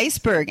of the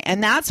iceberg,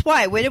 and that's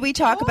why. What did we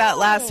talk about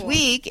last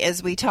week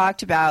is we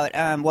talked about,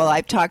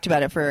 I've talked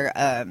about it for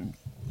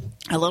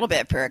a little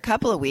bit for a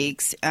couple of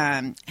weeks,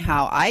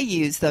 how I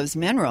use those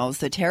minerals,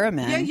 the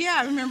Terramin. Yeah,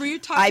 I remember you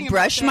talking about that. I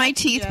brush my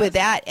teeth with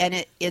that,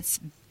 and it's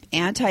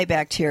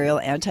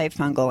antibacterial,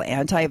 antifungal,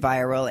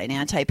 antiviral, and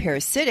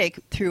antiparasitic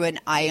through an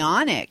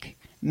ionic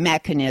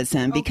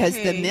mechanism because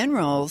the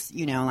minerals,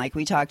 like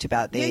we talked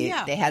about, they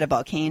had a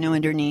volcano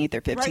underneath.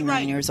 They're 15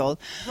 million years old.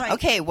 Right.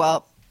 Okay,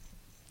 well,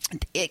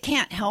 it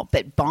can't help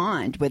but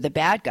bond with the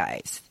bad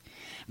guys.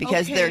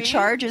 because their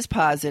charge is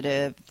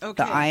positive,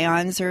 the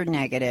ions are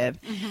negative,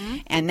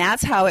 and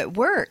that's how it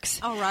works.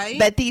 All right.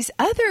 But these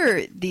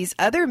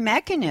other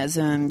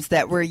mechanisms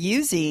that we're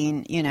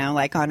using,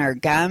 like on our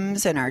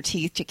gums and our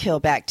teeth to kill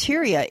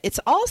bacteria, it's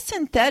all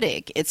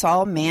synthetic. It's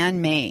all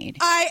man-made.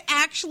 I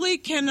actually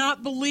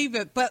cannot believe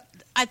it, but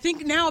I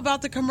think now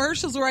about the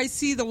commercials where I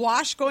see the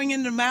wash going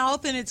in the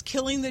mouth and it's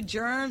killing the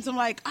germs. I'm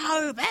like,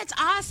 oh, that's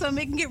awesome.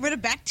 It can get rid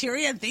of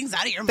bacteria and things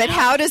out of your mouth. But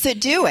how does it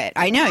do it?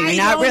 I know. You're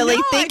not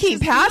really thinking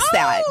past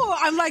that.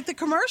 I'm like, the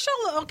commercial,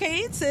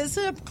 okay, it says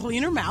a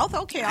cleaner mouth.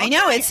 Okay, I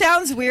know. It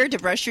sounds weird to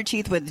brush your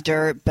teeth with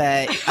dirt,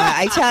 but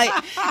I tell you,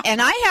 and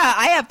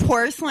I have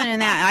porcelain in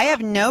that. I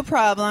have no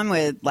problem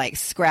with, like,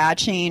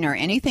 scratching or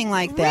anything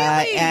like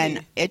that.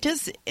 Really?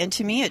 And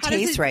to me, it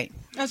tastes right.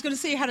 I was going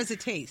to say, how does it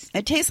taste?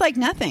 It tastes like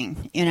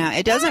nothing.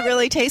 It doesn't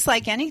really taste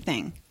like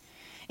anything.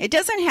 It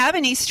doesn't have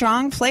any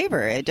strong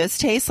flavor. It just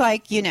tastes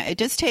like, it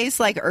just tastes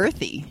like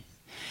earthy.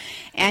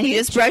 And you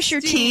just brush your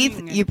teeth.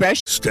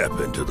 Step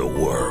into the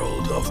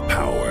world of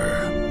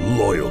power,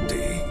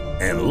 loyalty,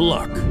 and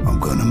luck. I'm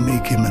going to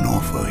make him an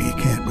offer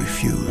he can't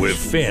refuse. With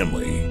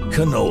family,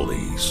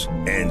 cannolis,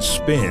 and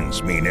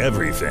spins mean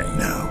everything.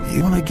 Now,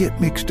 you want to get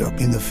mixed up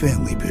in the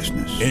family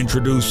business.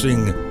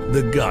 Introducing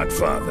The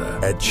Godfather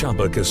at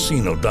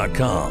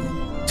ChumbaCasino.com.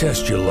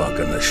 Test your luck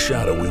in the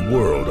shadowy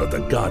world of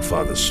The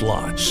Godfather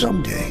slot.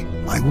 Someday,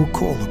 I will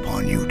call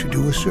upon you to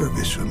do a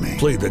service for me.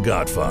 Play The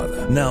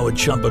Godfather now at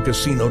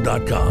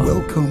ChumbaCasino.com.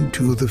 Welcome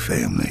to the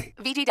family.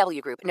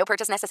 VGW Group. No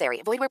purchase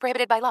necessary. Void where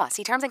prohibited by law.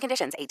 See terms and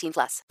conditions.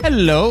 18+.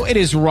 Hello, it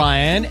is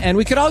Ryan, and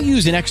we could all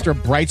use an extra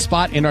bright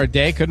spot in our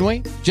day, couldn't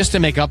we? Just to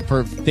make up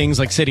for things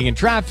like sitting in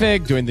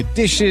traffic, doing the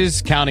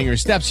dishes, counting your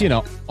steps,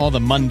 all the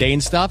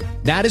mundane stuff.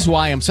 That is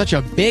why I'm such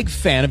a big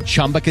fan of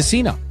Chumba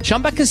Casino.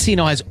 Chumba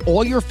Casino has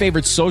all your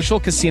favorite social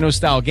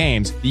casino-style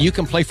games that you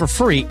can play for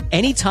free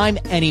anytime,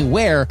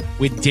 anywhere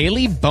with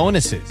daily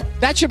bonuses.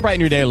 That should brighten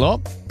your day a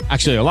little.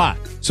 Actually, a lot.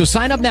 So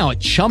sign up now at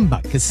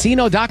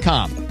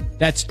ChumbaCasino.com.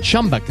 That's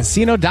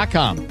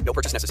ChumbaCasino.com. No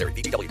purchase necessary.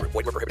 VGW Group.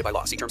 Void where prohibited by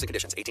law. See terms and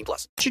conditions. 18+.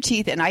 Brush your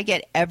teeth, and I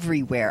get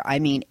everywhere. I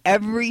mean,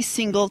 every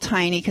single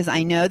tiny, because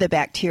I know the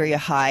bacteria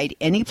hide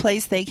any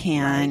place they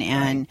can,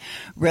 and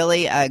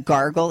really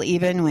gargle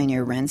even when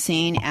you're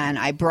rinsing. And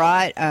I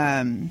brought,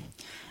 I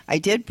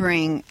did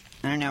bring,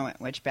 I don't know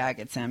which bag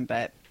it's in,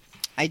 but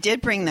I did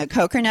bring the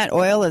coconut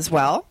oil as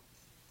well.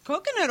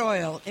 Coconut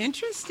oil.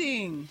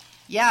 Interesting.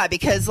 Yeah,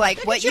 because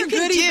what you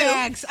can do,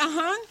 bags.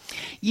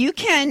 you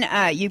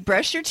can you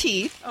brush your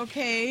teeth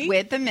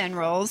with the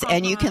minerals,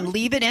 and you can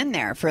leave it in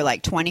there for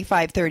like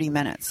 25, 30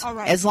 minutes. All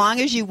right. As long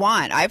as you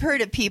want. I've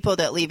heard of people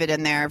that leave it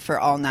in there for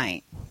all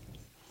night.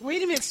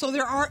 Wait a minute. So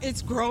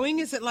it's growing?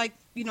 Is it like,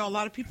 a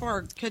lot of people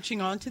are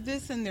catching on to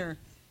this and they're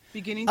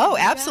beginning to do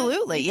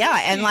absolutely. that? Yeah.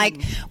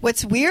 And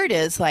what's weird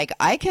is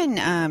I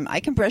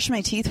can brush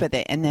my teeth with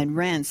it and then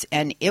rinse,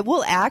 and it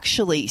will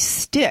actually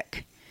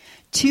stick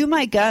to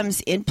my gums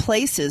in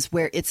places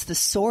where it's the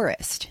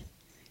sorest.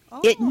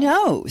 It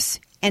knows,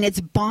 and it's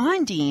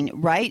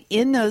bonding right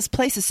in those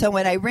places. So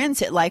when I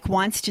rinse, it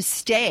wants to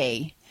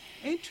stay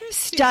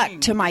stuck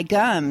to my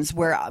gums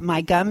where my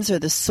gums are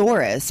the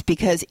sorest,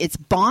 because it's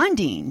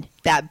bonding.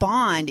 That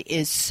bond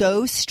is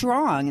so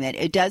strong that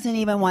it doesn't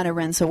even want to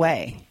rinse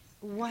away.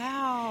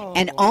 Wow.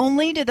 And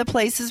only to the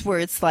places where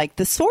it's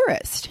the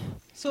sorest.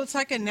 So it's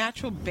like a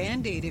natural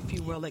Band-Aid, if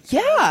you will.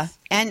 Yeah.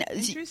 And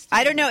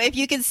I don't know if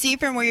you can see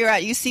from where you're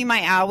at. You see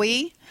my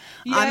owie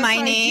on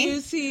my knee? Yes, I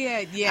do see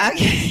it. Yeah.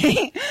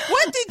 Okay.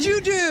 What did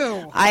you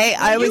do?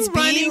 I was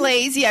being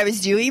lazy. I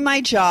was doing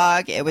my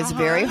jog. It was a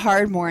very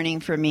hard morning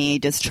for me,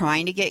 just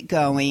trying to get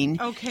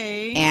going.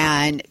 Okay.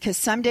 And because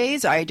some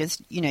days I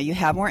just, you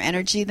have more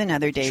energy than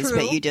other days,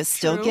 but you just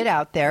still get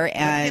out there,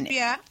 and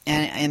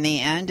in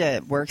the end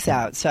it works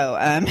out. So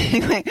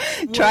anyway,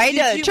 tried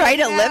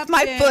to lift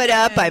my foot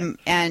up.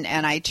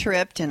 And I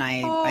tripped, and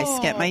I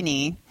skipped my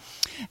knee.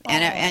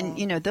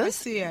 And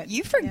those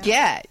you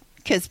forget,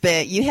 because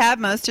you have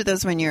most of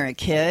those when you're a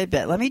kid.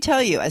 But let me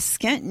tell you, a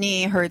skint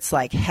knee hurts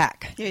like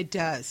heck. It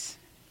does.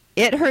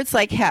 It hurts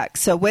like heck.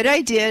 So what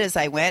I did is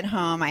I went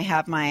home. I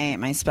have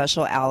my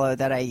special aloe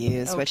that I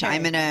use, which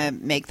I'm going to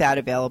make that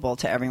available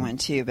to everyone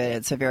too. But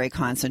it's a very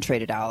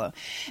concentrated aloe,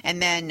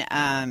 and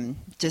then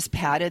just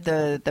patted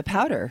the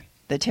powder.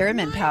 The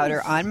Terramin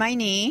powder on my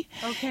knee,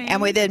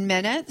 and within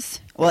minutes,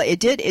 it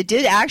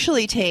did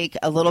actually take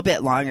a little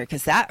bit longer,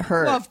 because that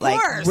hurt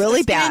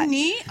really bad.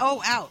 Knee?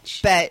 Oh,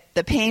 ouch! But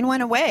the pain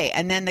went away,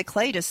 and then the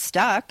clay just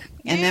stuck.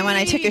 And then when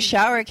I took a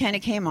shower, it kind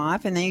of came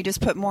off, and then you just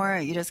put more.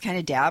 You just kind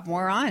of dab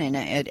more on, and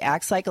it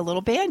acts like a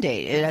little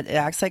Band-Aid. It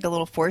acts like a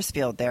little force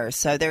field there.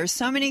 So there's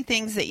so many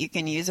things that you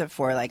can use it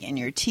for, like in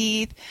your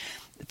teeth.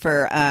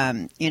 For,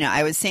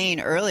 I was saying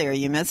earlier,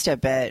 you missed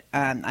it, but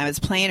I was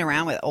playing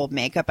around with old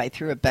makeup. I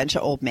threw a bunch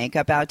of old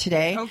makeup out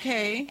today.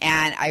 Okay.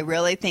 And I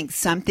really think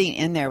something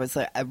in there was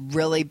a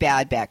really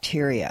bad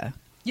bacteria.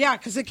 Yeah,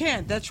 because it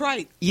can. That's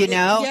right.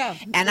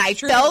 And I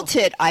true. felt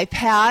it. I've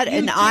had You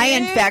an eye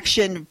did?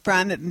 infection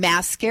from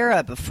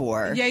mascara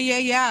before.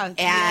 Yeah. And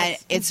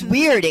Yes. it's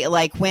weird. It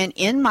like went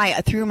in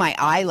through my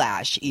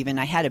eyelash even.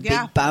 I had a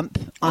big bump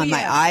on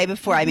my eye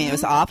before. I mean, it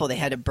was awful. They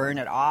had to burn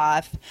it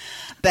off.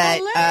 But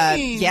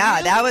Elaine,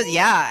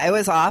 it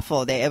was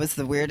awful. It was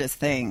the weirdest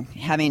thing,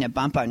 having a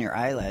bump on your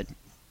eyelid.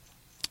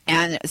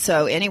 And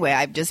so anyway,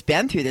 I've just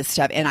been through this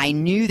stuff, and I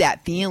knew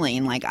that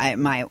feeling. Like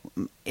and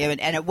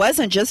it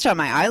wasn't just on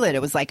my eyelid;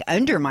 it was like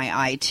under my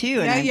eye too.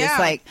 And I'm just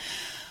like,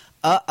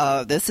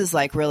 this is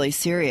like really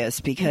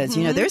serious because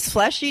there's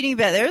flesh eating,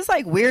 but there's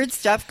like weird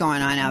stuff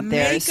going on out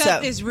there.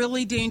 Makeup is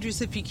really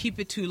dangerous if you keep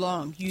it too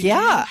long.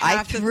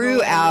 I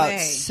threw out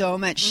so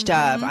much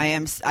stuff.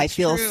 I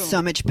feel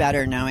so much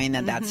better knowing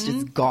that that's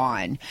just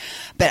gone.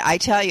 But I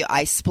tell you,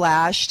 I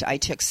splashed. I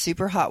took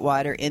super hot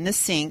water in the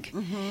sink,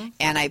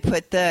 and I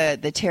put the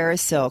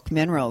TerraSilk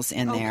minerals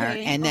in there,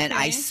 and then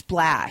I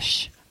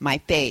splash my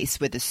face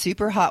with the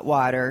super hot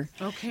water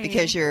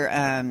because your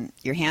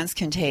hands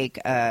can take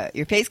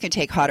your face can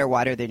take hotter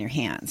water than your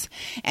hands,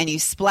 and you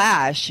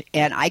splash,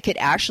 and I could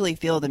actually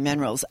feel the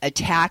minerals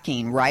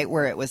attacking right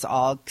where it was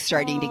all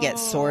starting to get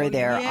sore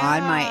there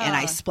on my, and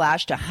I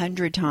splashed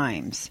 100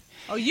 times.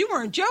 Oh, you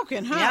weren't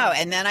joking, huh? No,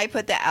 and then I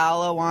put the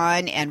aloe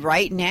on, and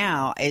right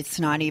now it's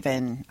not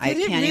even. I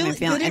can't even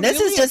feel it. And this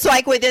is just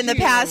like within the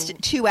past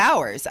 2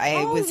 hours.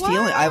 I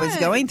was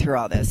going through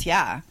all this.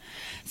 Yeah.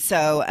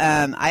 So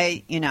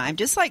I'm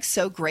just like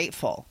so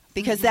grateful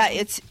because that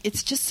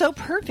it's just so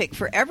perfect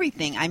for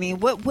everything. I mean,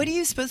 what are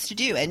you supposed to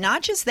do? And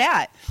not just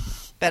that,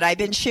 but I've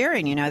been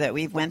sharing, that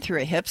we went through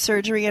a hip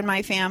surgery in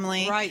my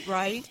family.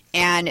 Right.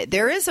 And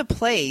there is a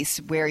place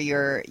where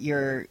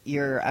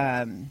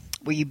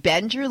where you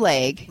bend your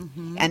leg,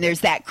 and there's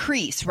that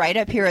crease right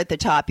up here at the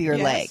top of your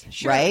leg,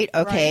 right?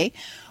 Okay. Right.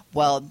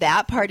 Well,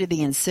 that part of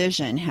the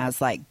incision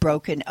has like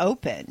broken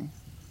open.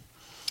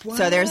 What?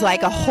 So there's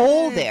like a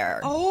hole there.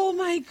 Oh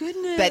my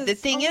goodness. But the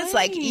thing is,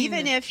 like,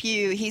 even if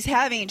he's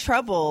having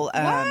trouble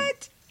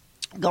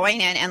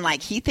going in, and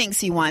like he thinks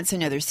he wants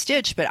another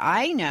stitch, but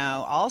I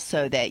know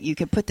also that you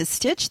could put the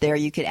stitch there,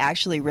 you could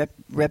actually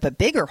rip a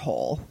bigger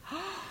hole.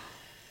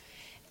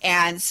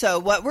 And so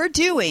what we're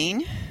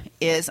doing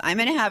is I'm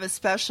going to have a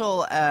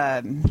special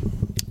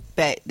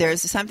but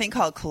there's something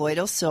called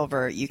colloidal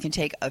silver. You can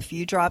take a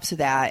few drops of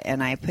that,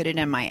 and I put it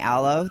in my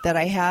aloe that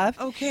I have.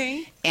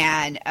 Okay.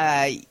 And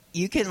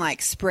you can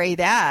like spray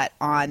that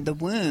on the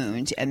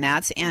wound, and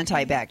that's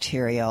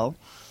antibacterial.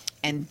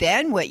 And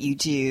then what you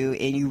do,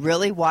 and you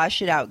really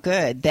wash it out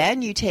good,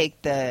 then you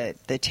take the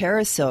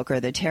TerraSilk or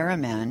the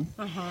TerraMen,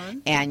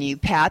 and you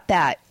pat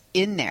that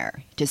in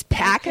there. Just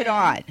pack it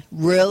on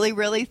really,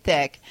 really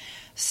thick.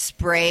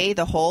 Spray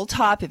the whole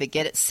top of it.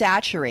 Get it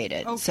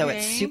saturated so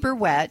it's super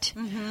wet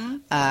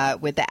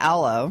with the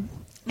aloe.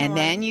 And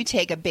then you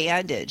take a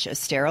bandage, a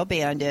sterile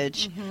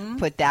bandage,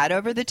 put that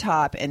over the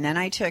top, and then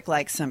I took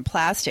like some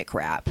plastic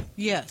wrap.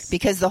 Yes.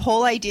 Because the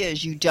whole idea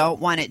is you don't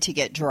want it to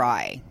get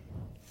dry.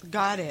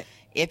 Got it.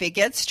 If it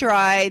gets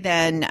dry,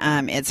 then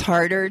it's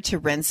harder to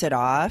rinse it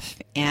off.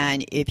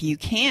 And if you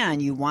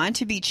want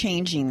to be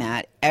changing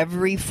that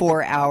every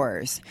 4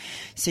 hours.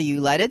 So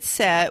you let it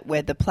set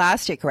with the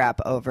plastic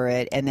wrap over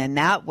it, and then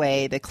that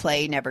way the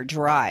clay never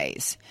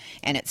dries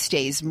and it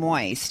stays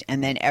moist.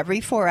 And then every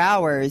 4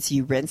 hours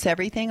you rinse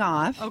everything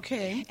off.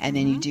 Okay. And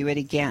then you do it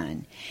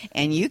again.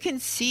 And you can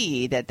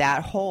see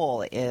that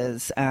hole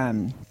is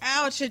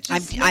ouch, it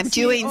just I'm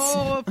doing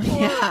poor.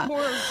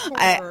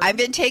 I've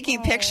been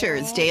taking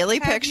pictures, daily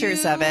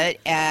pictures of it,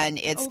 and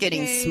it's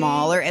getting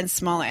smaller and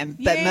smaller.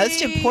 But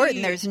most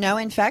important, there's no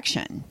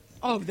infection.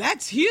 Oh,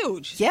 that's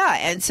huge. Yeah,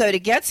 and so to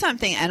get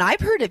something, and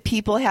I've heard of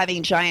people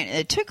having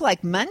it took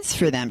like months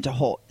for them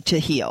to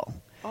heal.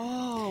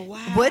 Oh, wow.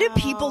 What do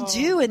people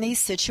do in these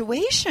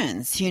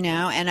situations,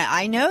 And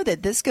I know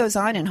that this goes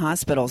on in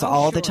hospitals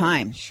all the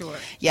time. Sure.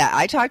 Yeah,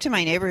 I talked to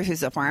my neighbor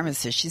who's a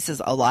pharmacist. She says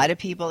a lot of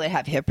people that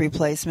have hip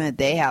replacement,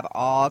 they have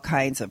all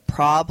kinds of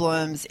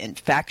problems,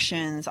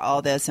 infections,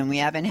 all this, and we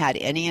haven't had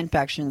any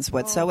infections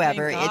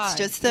whatsoever. It's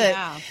just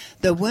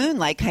the wound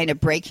like kind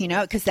of breaking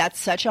out, because that's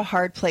such a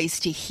hard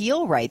place to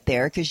heal right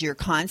there, because you're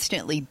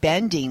constantly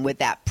bending with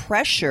that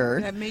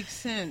pressure. That makes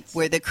sense.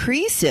 Where the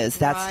crease is,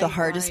 that's the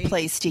hardest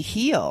place to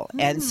heal.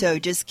 And so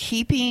just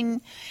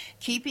keeping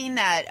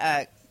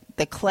that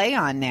the clay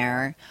on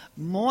there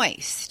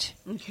moist.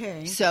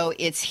 Okay. So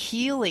it's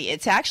healing.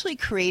 It's actually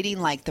creating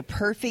like the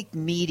perfect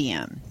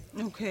medium.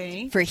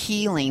 Okay. For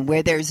healing,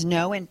 where there's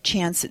no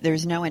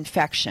there's no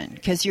infection,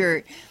 because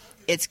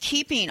it's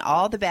keeping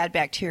all the bad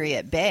bacteria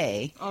at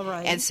bay. All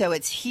right. And so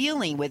it's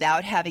healing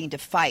without having to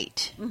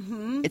fight.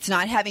 Mm-hmm. It's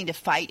not having to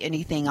fight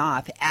anything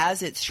off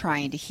as it's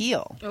trying to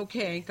heal.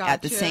 Okay, gotcha.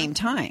 At the same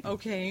time.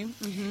 Okay.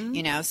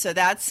 Mm-hmm. So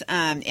that's,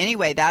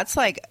 anyway, that's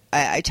like,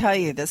 I tell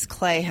you, this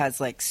clay has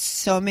like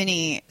so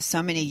many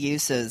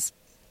uses.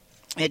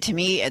 To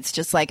me, it's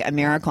just like a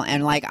miracle.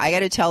 And like, I got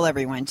to tell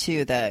everyone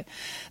too, the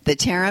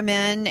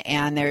TerraMen,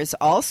 and there's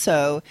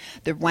also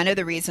one of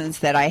the reasons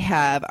that I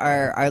have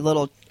our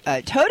little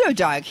Toto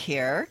dog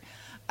here.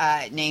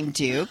 named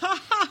Duke,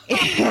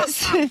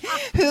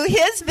 who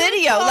his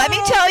video, let me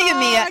tell you,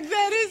 Mia.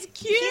 That is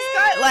cute. He's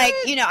got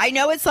I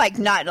know it's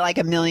not like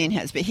 1 million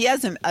hits, but he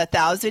has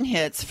 1,000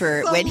 hits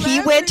for when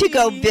he went to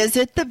go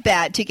visit the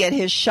vet to get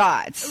his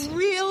shots.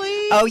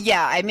 Really? Oh,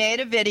 yeah. I made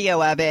a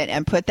video of it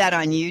and put that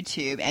on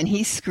YouTube, and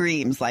he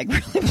screams like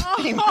really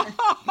funny.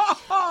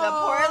 The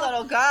poor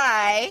little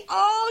guy.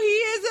 Oh, he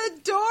is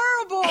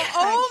adorable.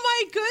 Oh,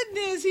 my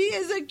goodness. He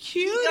is a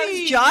cutie.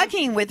 He goes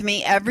jogging with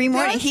me every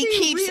morning. Does he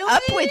keeps really?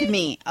 up with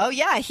me. Oh,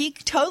 yeah. He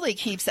totally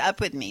keeps up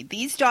with me.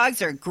 These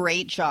dogs are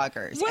great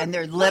joggers, and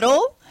they're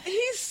little.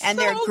 And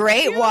they're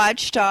great cute.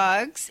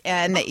 watchdogs,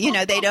 and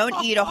they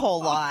don't eat a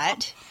whole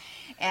lot.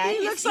 And he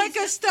looks like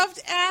a stuffed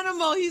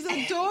animal. He's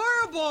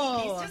adorable.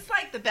 He's just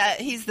like the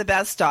best. He's the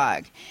best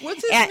dog.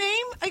 What's his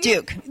name?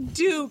 Duke.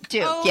 Duke.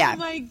 Oh, yeah.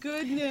 My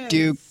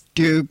goodness.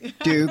 Duke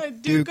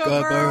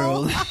of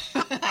Earl.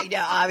 I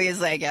know.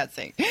 Obviously, I can't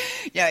sing.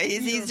 Yeah,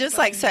 he's just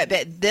like so.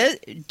 But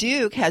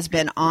Duke has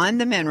been on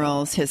the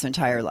minerals his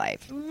entire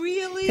life.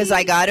 Really? Because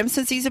I got him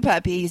since he's a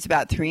puppy. He's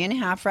about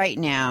 3.5 right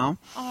now.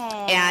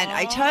 Aww. And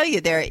I tell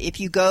you, if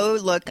you go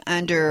look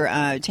under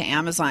to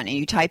Amazon and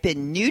you type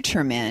in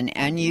Nutramin,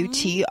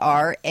 Nutramin.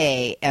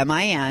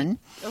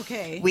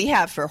 Okay. We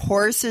have for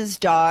horses,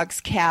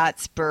 dogs,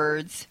 cats,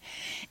 birds,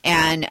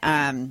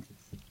 and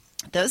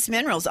those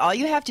minerals, all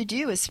you have to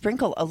do is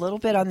sprinkle a little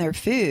bit on their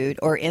food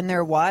or in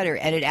their water,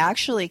 and it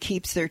actually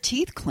keeps their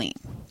teeth clean.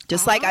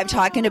 Just like I'm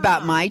talking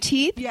about my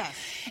teeth. Yes.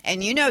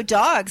 And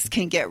dogs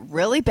can get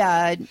really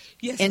bad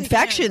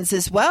infections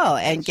as well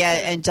and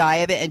die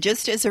of it. And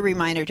just as a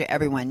reminder to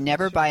everyone,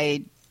 never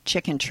buy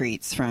chicken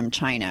treats from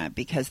China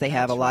because they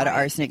have a lot of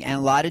arsenic, and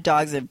a lot of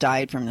dogs have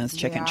died from those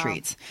chicken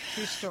treats.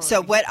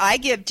 So what I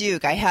give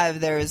Duke,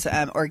 there's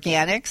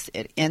Organics,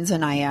 it ends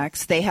in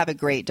IX. They have a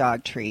great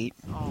dog treat.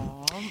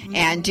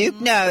 And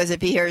Duke knows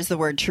if he hears the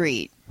word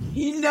treat.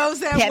 He knows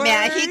that word.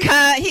 Man,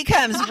 he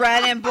comes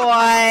running,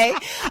 boy.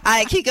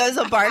 He goes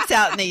and barks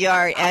out in the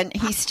yard, and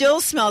he still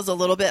smells a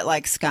little bit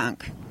like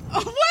skunk.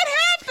 What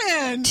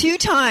happened? 2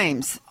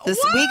 times.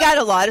 We got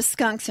a lot of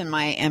skunks in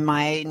my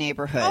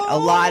neighborhood. A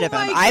lot of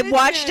them. I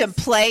watched them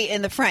play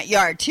in the front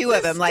yard. 2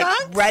 of them, like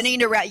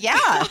running around.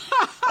 Yeah,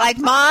 like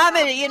mom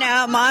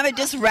had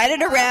just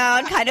running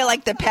around, kind of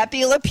like the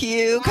Pepe Le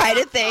Pew kind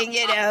of thing.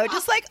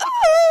 Just like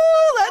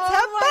let's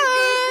have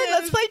fun,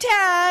 let's play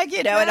tag.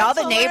 And all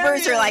the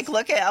neighbors are like,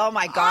 look at, oh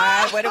my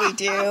God, what do we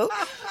do?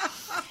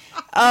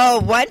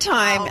 Oh, one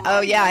time,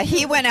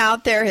 he went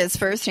out there, his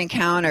first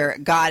encounter,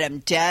 got him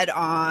dead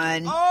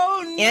on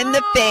in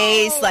the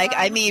face. Like,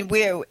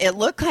 it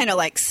looked kind of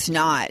like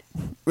snot,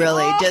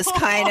 really, just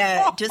kind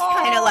of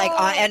like,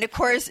 and of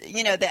course,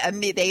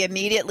 they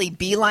immediately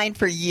beeline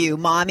for you,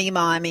 mommy,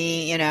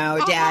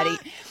 daddy.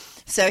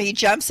 So he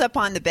jumps up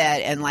on the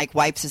bed and like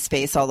wipes his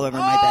face all over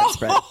my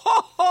bedspread.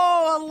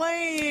 Oh,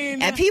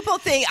 Elaine! And people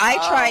think I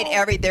tried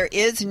there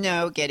is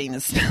no getting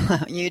the smell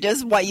out. You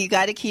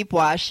got to keep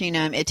washing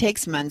them. It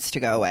takes months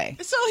to go away.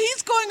 So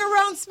he's going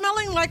around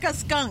smelling like a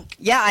skunk.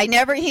 Yeah, he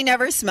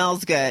never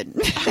smells good.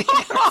 Doesn't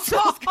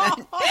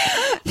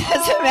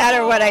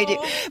matter what I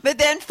do. But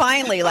then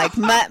finally, like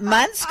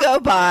months go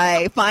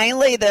by.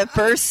 Finally, the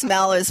first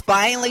smell is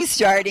finally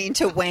starting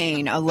to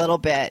wane a little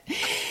bit.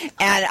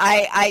 And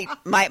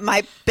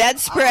my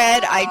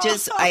bedspread,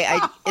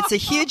 it's a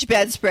huge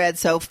bedspread.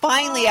 So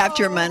finally,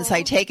 after months,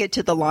 I take it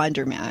to the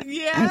laundromat.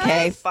 Yes.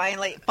 Okay.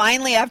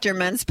 Finally, after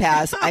months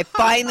pass, I've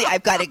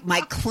got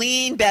my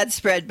clean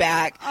bedspread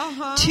back.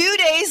 2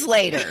 days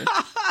later,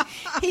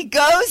 he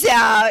goes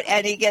out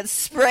and he gets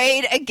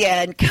sprayed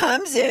again.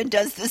 Comes in,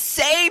 does the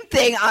same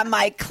thing on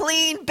my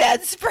clean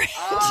bedspread.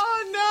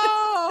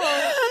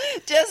 Oh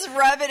no! Just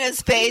rubbing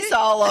his face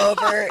all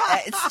over.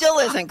 It still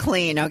isn't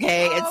clean.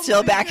 Okay, it's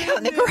still back out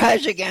in the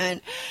garage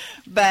again.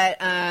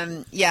 But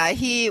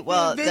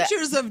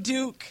Adventures of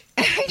Duke.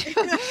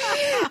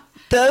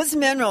 Those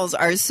minerals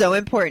are so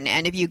important.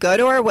 And if you go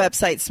to our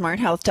website,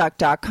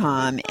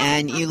 smarthealthtalk.com,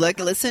 and you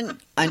listen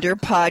under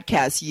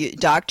podcasts,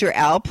 Dr.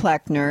 Al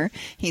Pleckner,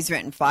 he's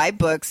written 5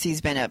 books.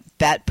 He's been a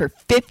vet for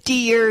 50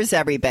 years,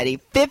 everybody,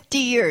 50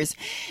 years.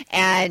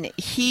 And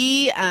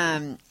he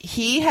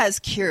has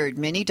cured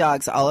many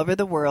dogs all over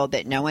the world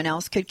that no one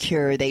else could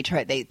cure.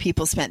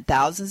 People spent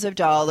thousands of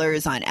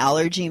dollars on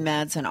allergy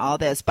meds and all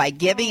this by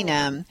giving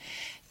them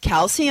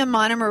calcium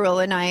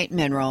monomorillonite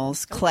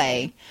minerals,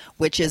 clay,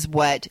 which is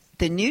what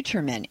the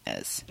Nutramin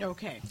is.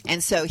 Okay.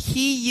 And so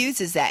he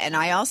uses that. And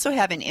I also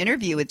have an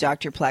interview with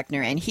Dr.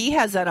 Pleckner, and he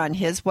has that on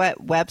his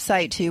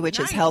website too, which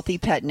is Healthy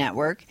Pet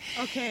Network.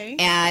 Okay.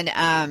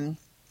 And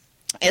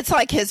it's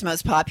like his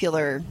most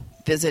popular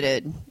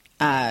visited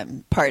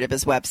part of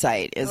his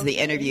website is the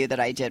interview that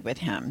I did with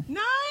him.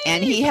 Nice.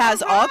 And he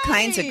has all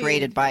kinds of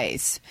great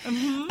advice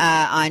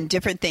on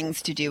different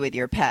things to do with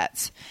your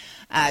pets.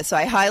 So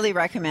I highly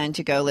recommend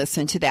to go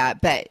listen to that.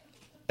 But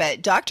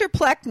Dr.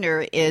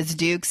 Pleckner is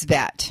Duke's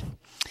vet.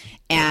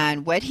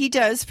 And what he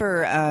does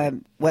for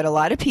what a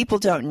lot of people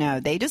don't know,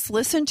 they just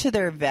listen to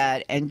their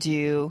vet and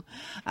do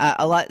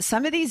a lot.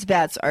 Some of these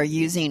vets are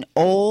using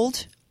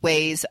old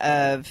ways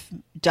of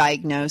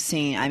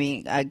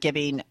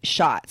giving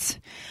shots,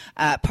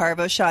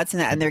 parvo shots,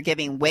 and they're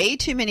giving way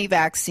too many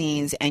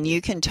vaccines, and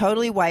you can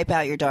totally wipe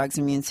out your dog's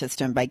immune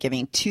system by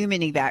giving too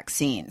many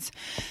vaccines.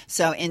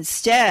 So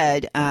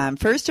instead,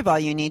 first of all,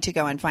 you need to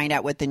go and find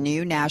out what the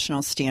new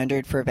national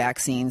standard for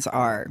vaccines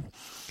are.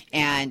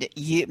 And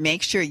you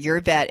make sure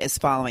your vet is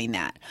following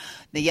that.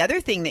 The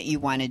other thing that you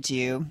want to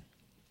do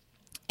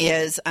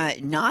is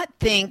not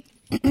think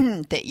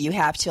that you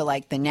have to,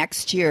 like, the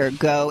next year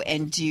go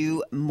and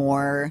do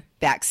more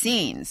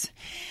vaccines.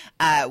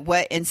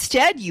 What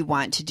instead you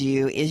want to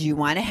do is you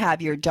want to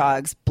have your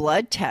dog's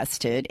blood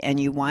tested, and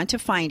you want to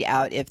find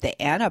out if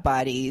the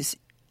antibodies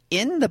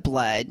in the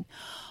blood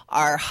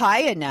are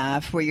high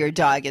enough where your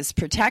dog is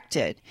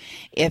protected.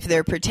 If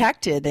they're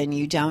protected, then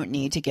you don't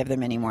need to give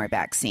them any more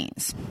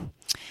vaccines.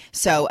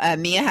 So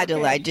Mia had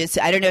to, I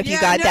don't know if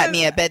you got that,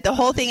 Mia, but the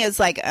whole thing is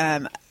like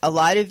a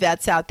lot of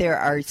vets out there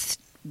are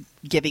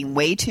giving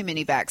way too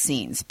many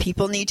vaccines.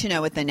 People need to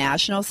know what the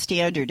national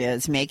standard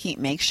is, make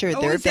sure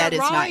their vet is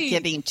not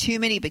giving too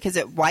many, because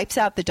it wipes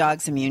out the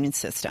dog's immune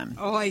system.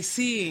 Oh, I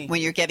see.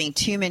 When you're giving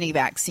too many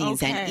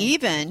vaccines. Okay. And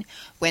even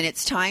when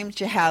it's time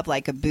to have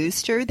like a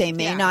booster, they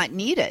may not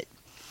need it.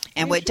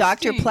 And what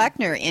Dr.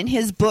 Pleckner in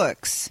his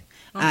books,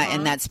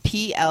 and that's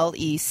PLECHNER,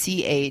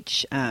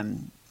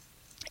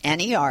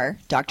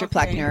 Dr.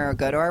 Pleckner, or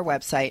go to our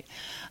website,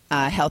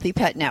 Healthy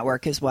Pet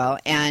Network as well.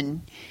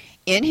 And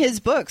in his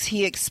books,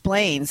 he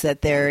explains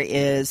that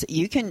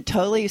you can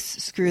totally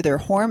screw their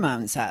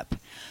hormones up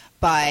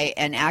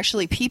and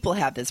actually people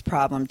have this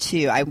problem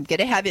too. I'm going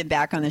to have him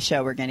back on the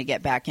show. We're going to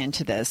get back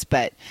into this.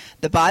 But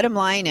the bottom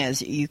line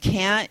is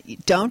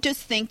don't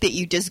just think that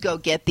you just go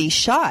get these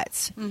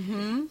shots.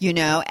 Mm-hmm. You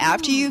know,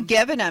 after you've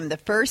given them the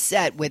first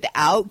set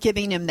without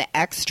giving them the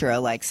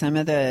extra, like some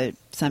of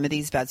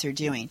these vets are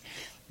doing,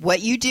 what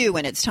you do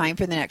when it's time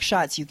for the next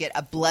shots, you get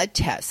a blood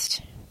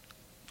test.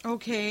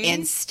 Okay.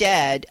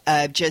 Instead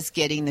of just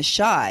getting the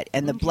shot.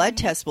 And the blood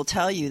test will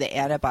tell you the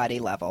antibody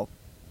level.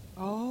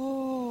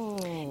 Oh.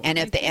 And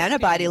if the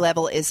antibody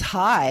level is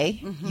high,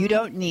 you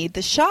don't need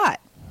the shot.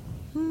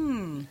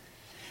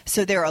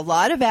 So there are a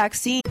lot of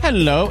vaccines.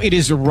 Hello, it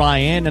is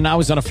Ryan, and I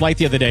was on a flight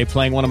the other day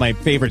playing one of my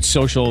favorite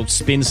social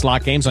spin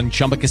slot games on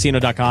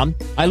ChumbaCasino.com.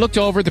 I looked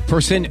over the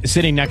person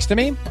sitting next to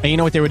me, and you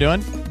know what they were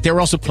doing? They were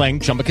also playing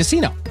Chumba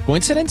Casino.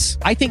 Coincidence?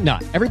 I think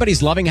not.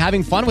 Everybody's loving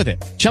having fun with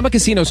it. Chumba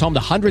Casino is home to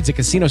hundreds of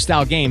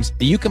casino-style games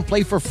that you can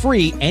play for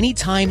free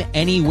anytime,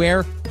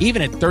 anywhere,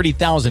 even at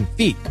 30,000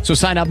 feet. So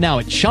sign up now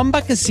at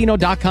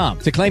ChumbaCasino.com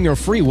to claim your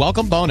free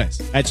welcome bonus.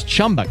 That's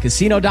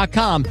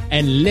ChumbaCasino.com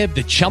and live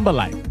the Chumba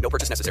life. No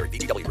purchase necessary.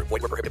 VGW. Void were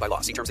prohibited by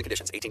law. See terms and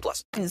conditions.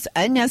 18+. There's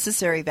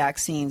unnecessary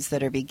vaccines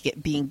that are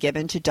being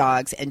given to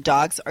dogs, and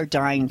dogs are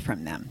dying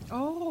from them.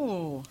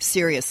 Oh.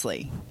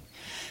 Seriously.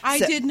 I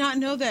did not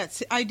know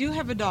that. I do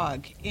have a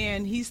dog,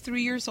 and he's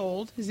 3 years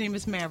old. His name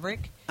is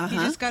Maverick. He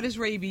just got his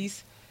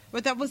rabies,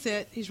 but that was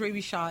it. His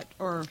rabies shot,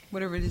 or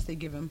whatever it is they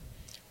give him.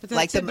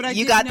 But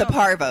you got the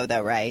parvo,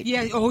 though, right?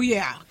 Yeah. Oh,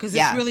 yeah. Because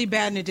it's really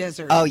bad in the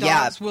desert. Oh,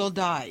 Dogs will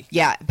die.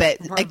 Yeah, but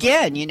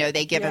again,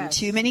 they give them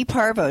too many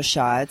parvo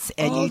shots,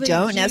 and you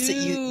don't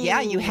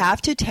necessarily. You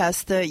have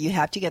to you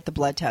have to get the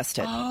blood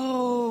tested.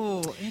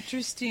 Oh,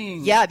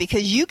 interesting. Yeah,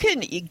 because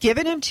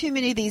giving them too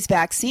many of these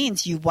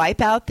vaccines, you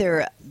wipe out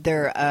their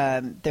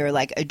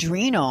like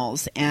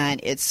adrenals, and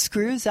it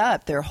screws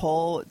up their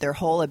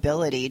whole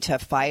ability to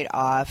fight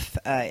off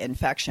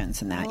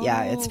infections and that.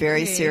 Yeah, it's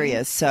very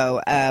serious.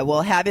 So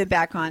we'll have it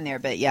back on there,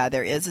 but yeah,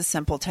 there is a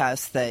simple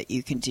test that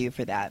you can do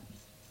for that.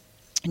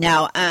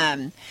 Now,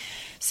 I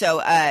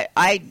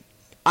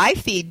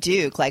feed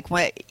Duke, like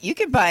what you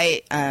can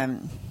buy,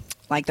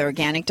 like the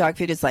organic dog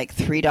food is like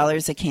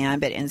 $3 a can,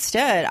 but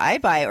instead I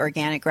buy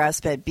organic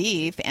grass-fed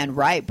beef and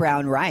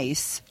brown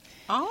rice.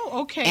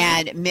 Oh, okay.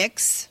 And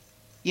mix,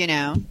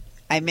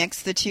 I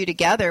mix the two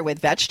together with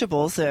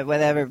vegetables,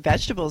 whatever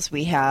vegetables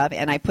we have,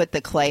 and I put the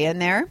clay in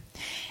there.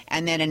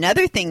 And then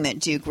another thing that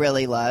Duke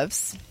really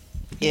loves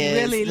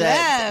is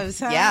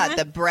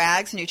the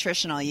Bragg's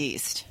nutritional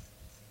yeast.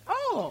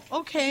 Oh,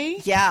 okay.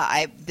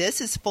 Yeah,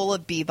 this is full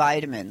of B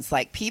vitamins.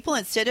 Like people,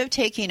 instead of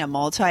taking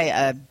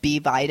a B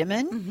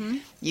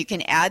vitamin, you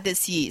can add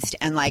this yeast.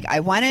 And like I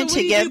wanted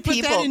to give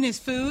people. Put that in his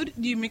food?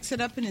 Do you mix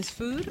it up in his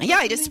food? Yeah,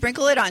 I just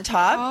sprinkle it on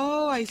top.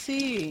 Oh, I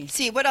see.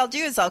 See, what I'll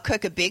do is I'll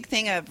cook a big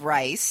thing of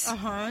rice.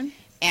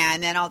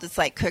 And then I'll just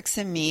like cook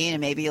some meat and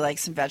maybe like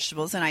some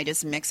vegetables, and I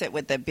just mix it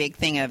with the big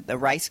thing of the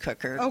rice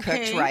cooker,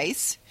 cooked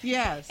rice.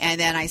 Yes. And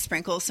then I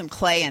sprinkle some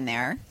clay in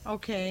there.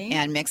 Okay.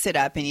 And mix it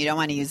up, and you don't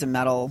want to use a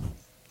metal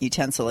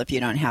utensil if you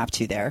don't have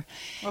to there.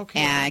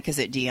 Okay. And because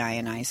it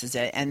deionizes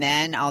it. And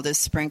then I'll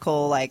just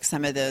sprinkle like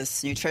some of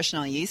this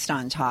nutritional yeast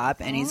on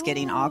top, and he's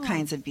getting all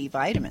kinds of B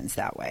vitamins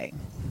that way.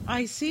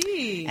 I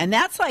see. And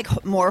that's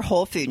like more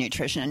whole food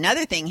nutrition.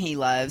 Another thing he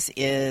loves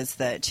is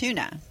the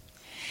tuna.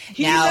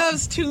 He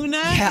loves tuna.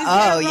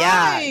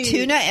 Yeah, right?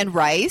 tuna and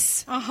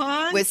rice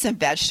with some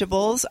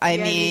vegetables. I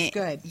mean, he's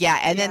good. Yeah,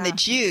 and then the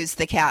juice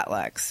the cat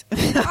likes.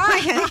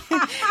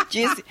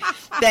 Juice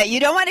that you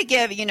don't want to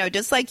give.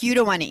 Just like you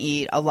don't want to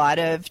eat a lot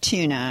of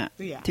tuna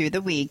through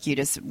the week. You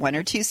just 1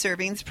 or 2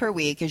 servings per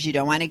week, because you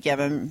don't want to give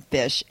them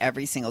fish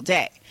every single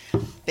day.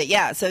 But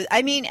yeah, so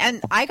I mean,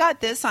 and I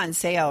got this on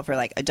sale for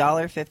like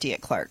 $1.50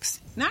 at Clark's.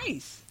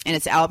 Nice. And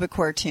it's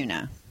albacore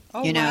tuna.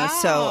 Oh,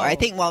 so I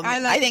think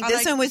I think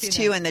this one was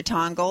tuna. $2, and the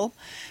Tongal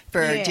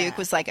for Yeah. Duke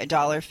was like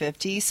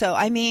 $1.50. So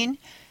I mean,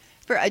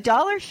 for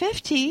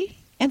 $1.50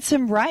 and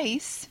some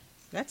rice,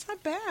 that's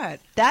not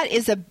bad.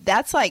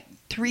 That's like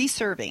 3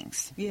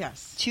 servings.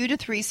 Yes. 2 to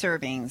 3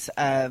 servings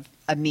of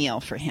a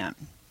meal for him.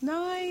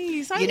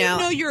 Nice. I didn't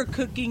know you were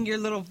cooking your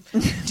little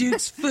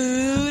Duke's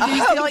food.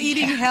 He's still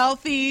eating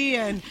healthy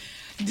and.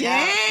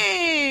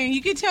 Dang,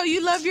 you can tell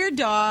you love your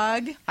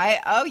dog.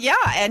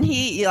 And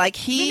he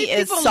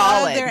is people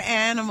solid. Love their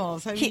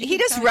animals. I mean, He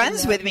just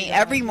runs with me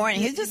every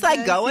morning. He's just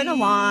like going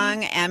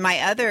along. And my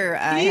other,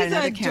 he's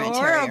another Cairn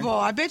adorable.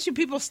 Terrier. I bet you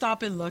people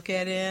stop and look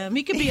at him.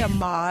 He could be a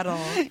model.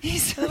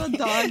 He's a little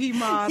doggy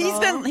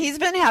model. He's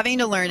been having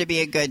to learn to be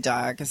a good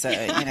dog, so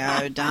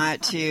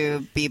not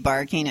to be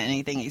barking at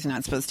anything he's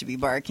not supposed to be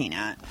barking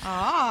at.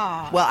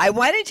 Well, I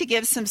wanted to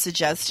give some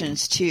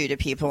suggestions too to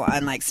people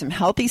on like some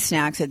healthy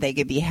snacks that they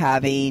could be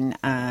having,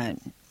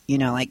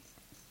 like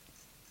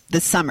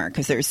this summer,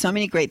 because there's so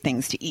many great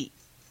things to eat.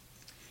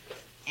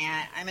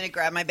 And I'm going to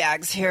grab my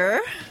bags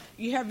here.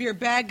 You have your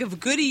bag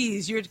of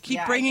goodies. You keep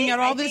bringing out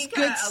all this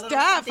good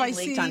stuff. I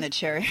see. Leaked on the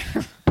chair.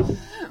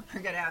 We're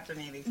going to have to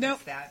maybe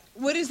fix that.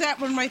 What is that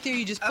one right there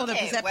you just pulled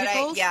up? Is that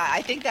pickles?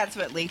 I think that's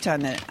what leaked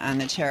on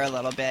the chair a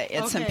little bit.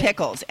 It's some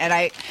pickles.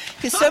 And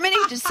because so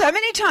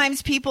many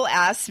times people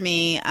ask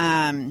me,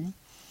 how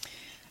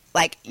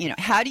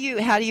do you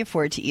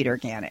afford to eat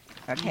organic?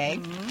 Okay.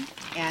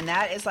 Mm-hmm. And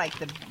that is like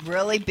the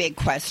really big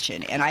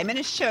question. And I'm going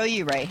to show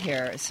you right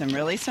here some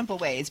really simple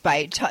ways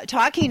by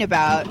talking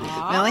about,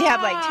 we only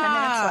have like 10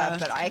 minutes left,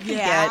 but I can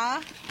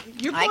get.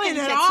 You're pulling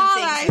it all.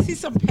 I see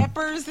some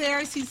peppers there.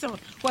 I see some,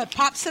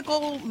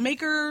 popsicle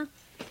maker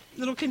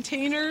little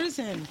containers.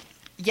 And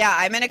yeah,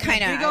 I'm going to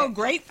kind of. Big old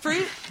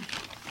grapefruit.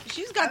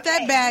 She's got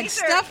that bag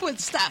stuffed with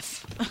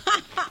stuff.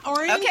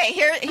 Orange. Okay,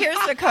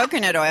 here's the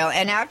coconut oil.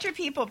 And after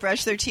people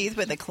brush their teeth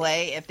with the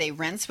clay, if they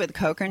rinse with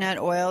coconut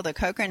oil, the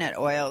coconut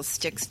oil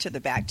sticks to the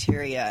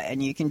bacteria.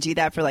 And you can do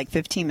that for like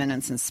 15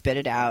 minutes and spit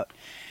it out.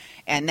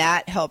 And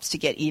that helps to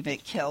get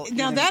kill.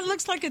 Now, that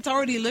looks like it's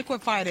already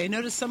liquefied. I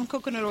noticed some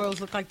coconut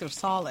oils look like they're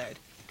solid.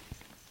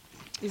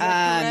 Is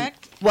that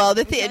correct? Well,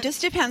 it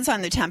just depends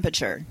on the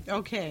temperature.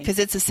 Okay. Because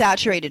it's a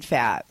saturated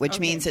fat, which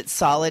means it's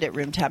solid at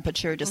room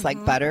temperature, just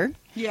like butter.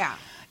 Yeah.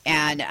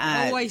 And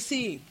I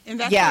see. And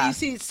that's why you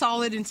see it's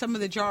solid in some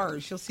of the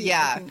jars. You'll see.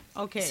 Yeah.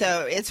 Okay.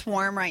 So it's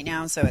warm right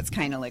now, so it's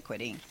kind of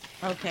liquidy.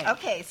 Okay.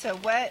 Okay. So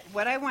what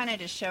I wanted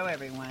to show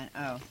everyone.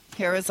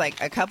 Here was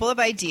like a couple of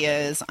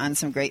ideas on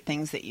some great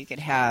things that you could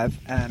have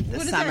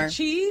this summer. That,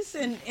 cheese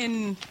and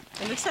it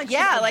looks like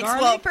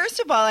well,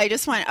 first of all, I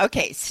just want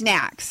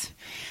snacks.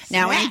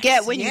 Now when you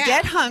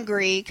get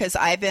hungry, because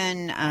I've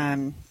been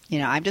I'm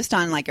just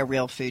on like a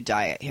real food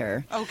diet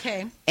here.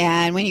 Okay.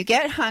 And when you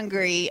get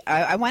hungry,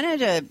 I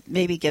wanted to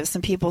maybe give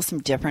some people some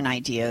different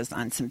ideas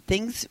on some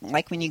things.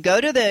 Like when you go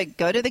to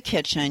the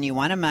kitchen, you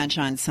want to munch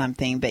on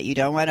something, but you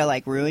don't want to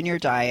like ruin your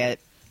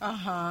diet.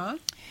 I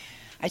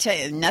tell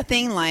you,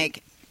 nothing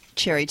like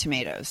cherry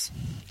tomatoes.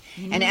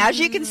 And as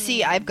you can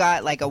see, I've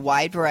got like a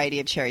wide variety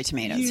of cherry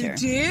tomatoes here.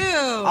 You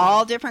do.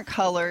 All different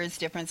colors,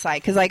 different size,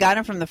 because I got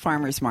them from the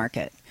farmer's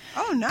market.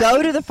 Oh, nice.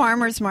 Go to the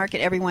farmer's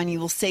market, everyone. You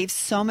will save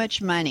so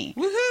much money.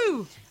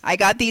 Woohoo! I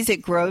got these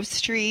at Grove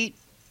Street.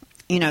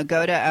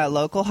 Go to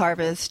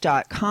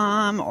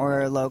localharvest.com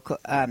or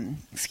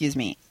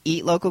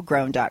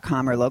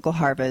eatlocalgrown.com or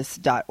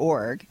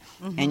localharvest.org,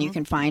 and you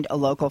can find a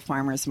local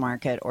farmer's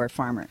market or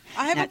farmer.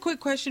 I have a quick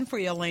question for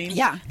you, Elaine.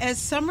 Yeah. As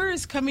summer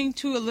is coming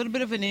to a little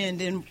bit of an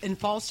end and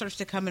fall starts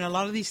to come in, a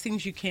lot of these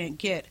things you can't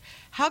get.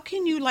 How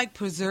can you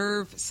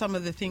preserve some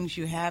of the things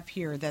you have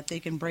here that they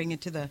can bring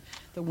into the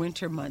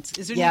winter months?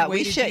 Is there any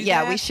way to do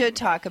that? We should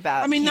talk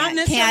about not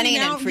necessarily canning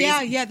now. and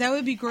freezing. Yeah, that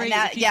would be great.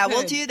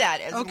 We'll do that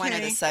as one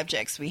of the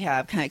subjects we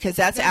have, because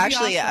that's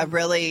actually a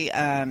really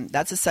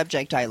that's a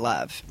subject I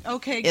love.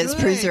 Okay, is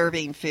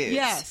preserving foods.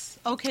 Yes.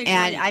 Okay.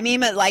 And great. I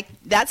mean,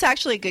 that's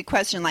actually a good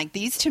question. Like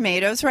these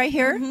tomatoes right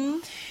here. Mm-hmm.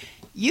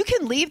 You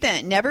can leave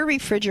them. Never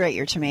refrigerate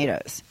your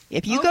tomatoes.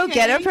 If you go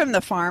get them from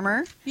the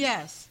farmer.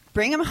 Yes.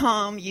 Bring them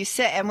home.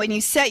 And when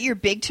you set your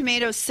big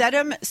tomatoes, set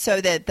them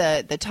so that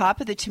the top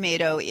of the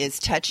tomato is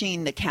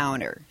touching the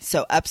counter,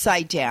 so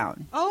upside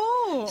down.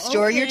 Oh,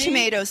 Store your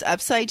tomatoes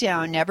upside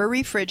down. Never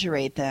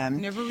refrigerate them.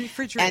 Never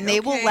refrigerate. And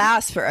they will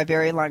last for a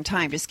very long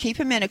time. Just keep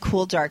them in a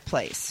cool, dark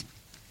place.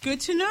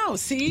 Good to know.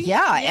 See?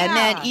 Yeah, and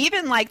then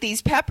even like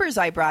these peppers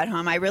I brought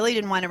home, I really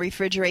didn't want to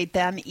refrigerate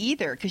them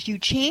either, because you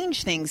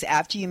change things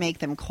after you make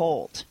them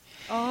cold.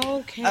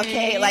 Okay.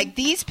 Okay, like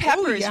these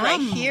peppers yum. right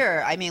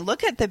here. I mean,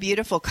 look at the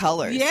beautiful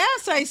colors.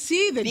 Yes, I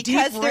see the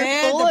because deep they're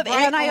red, full the of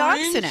bright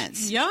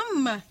antioxidants. Orange.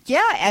 Yum.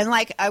 Yeah, and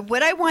like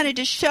what I wanted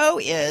to show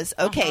is,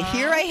 okay,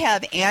 here I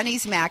have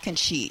Annie's mac and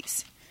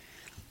cheese.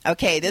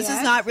 Okay, this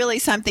is not really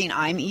something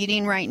I'm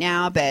eating right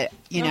now, but,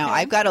 you know,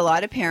 I've got a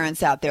lot of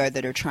parents out there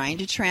that are trying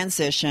to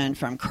transition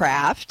from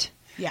Kraft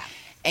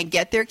and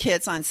get their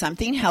kids on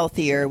something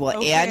healthier.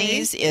 Well,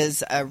 Annie's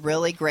is a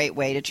really great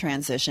way to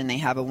transition. They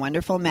have a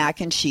wonderful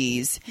mac and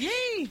cheese.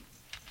 Yay!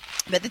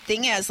 But the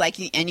thing is, like,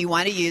 and you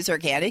want to use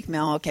organic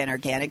milk and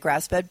organic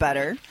grass-fed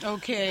butter.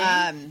 Okay.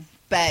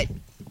 But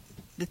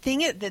the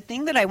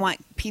thing that I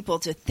want people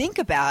to think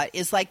about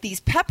is like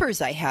these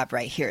peppers I have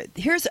right here.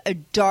 Here's a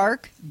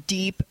dark,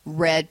 deep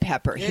red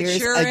pepper.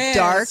 Here's a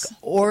dark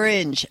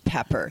orange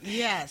pepper.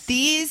 Yes.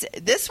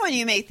 This one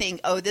you may think,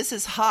 oh, this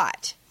is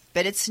hot.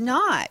 But it's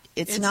not.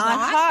 It's not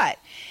hot.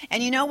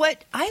 And you know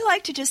what? I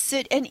like to just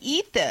sit and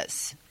eat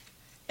this.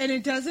 And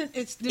it doesn't,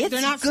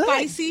 they're not good.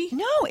 spicy?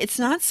 No, it's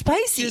not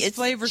spicy. Just it's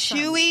flavorsome.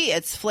 chewy.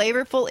 It's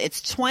flavorful.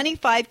 It's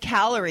 25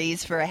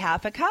 calories for a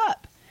half a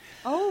cup.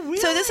 Oh, really?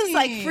 So this is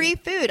like free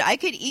food. I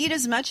could eat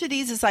as much of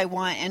these as I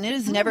want, and it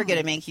is never going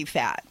to make you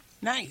fat.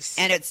 Nice.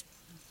 And it's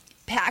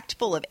packed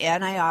full of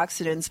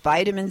antioxidants,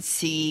 vitamin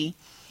C.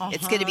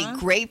 It's going to be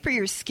great for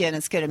your skin.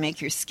 It's going to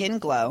make your skin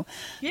glow.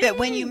 Yay. But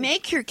when you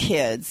make your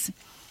kids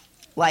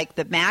like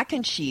the mac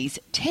and cheese,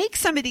 take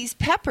some of these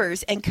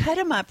peppers and cut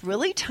them up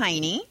really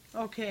tiny.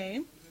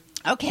 Okay.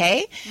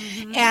 Okay.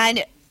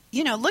 And,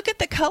 you know, look at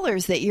the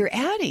colors that you're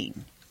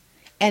adding.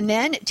 And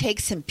then take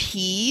some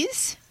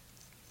peas.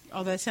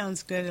 Oh, that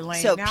sounds good,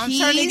 Elaine. So now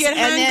peas, I'm starting to get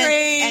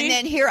hungry. and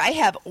then here I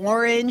have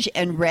orange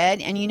and red.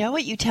 And you know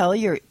what you tell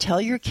your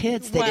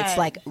kids? That it's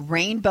like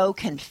rainbow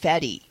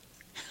confetti.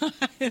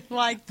 I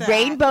like that.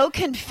 Rainbow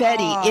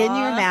confetti in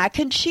your mac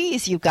and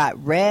cheese. You've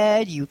got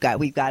red.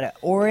 We've got an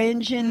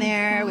orange in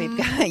there. We've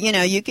got, you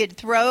know, you could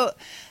throw,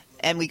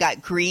 and we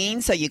got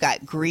green. So you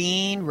got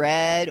green,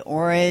 red,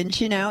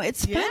 orange. You know,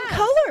 it's fun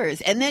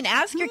colors. And then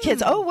ask your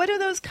kids, oh, what are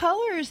those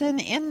colors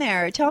in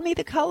there? Tell me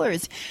the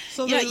colors.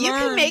 So you know, you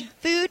can make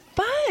food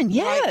fun.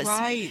 Yes,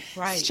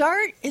 right.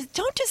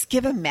 Don't just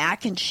give them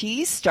mac and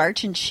cheese,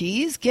 starch and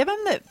cheese. Give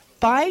them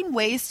find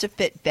ways to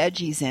fit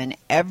veggies in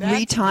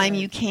every time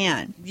you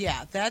can.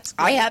 Yeah, that's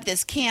good. I have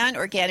this canned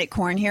organic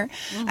corn here.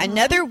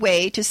 Another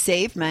way to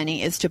save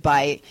money is to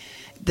buy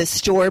the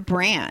store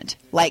brand.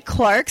 Like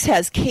Clark's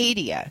has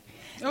Cadia.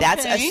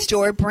 That's a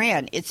store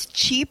brand. It's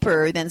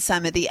cheaper than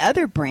some of the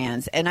other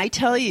brands. And I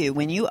tell you,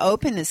 when you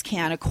open this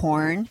can of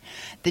corn,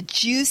 the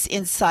juice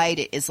inside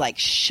it is like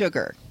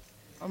sugar.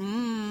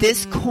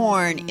 This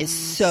corn is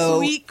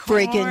so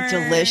friggin'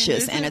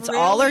 delicious, and it's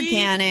all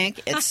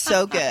organic. It's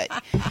so good.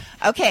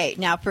 Okay,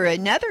 now for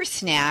another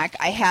snack,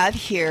 I have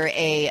here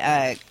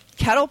a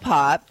Kettle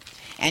Pop,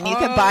 and you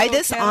can buy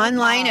this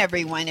online,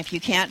 everyone, if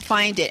you can't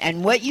find it.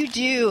 And what you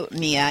do,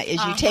 Mia,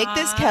 is you take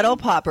this Kettle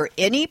Pop or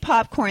any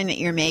popcorn that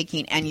you're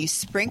making, and you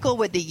sprinkle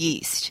with the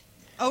yeast.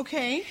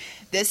 Okay.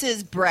 This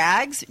is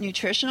Bragg's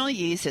nutritional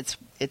yeast.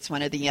 It's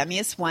one of the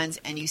yummiest ones,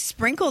 and you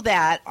sprinkle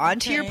that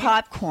onto your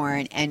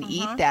popcorn and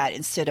eat that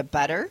instead of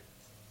butter.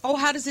 Oh,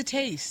 how does it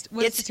taste?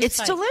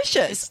 It's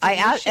delicious.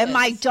 And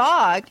my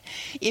dog,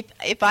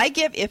 if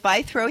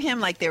I throw him,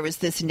 like there was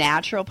this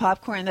natural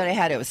popcorn that I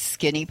had, it was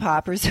Skinny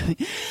Poppers.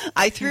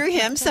 I threw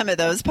him some of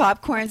those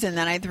popcorns, and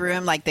then I threw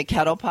him like the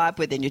Kettle Pop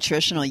with the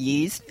nutritional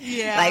yeast.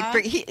 Yeah.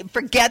 Like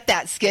forget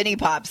that Skinny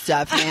Pop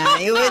stuff,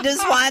 man. he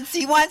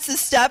wants the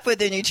stuff with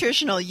the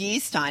nutritional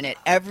yeast on it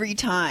every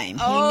time.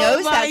 He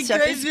knows that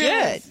stuff is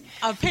good.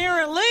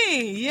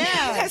 Apparently, yeah.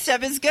 That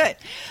stuff is good.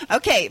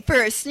 Okay,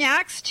 for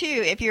snacks, too,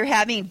 if you're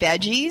having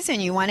veggies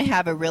and you want to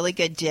have a really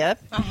good dip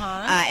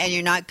and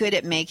you're not good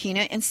at making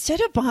it,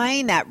 instead of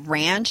buying that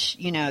ranch,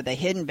 you know, the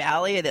Hidden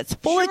Valley that's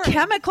full of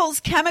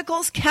chemicals,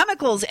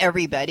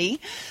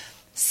 everybody,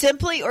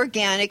 Simply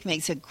Organic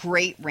makes a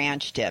great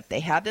ranch dip. They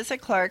have this at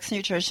Clark's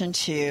Nutrition,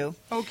 too.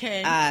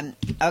 Okay.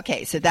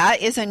 Okay, so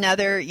that is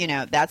another,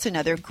 that's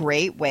another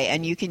great way.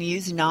 And you can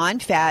use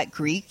non-fat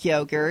Greek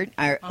yogurt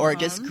or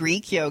just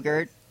Greek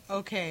yogurt.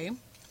 Okay.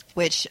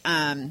 Which,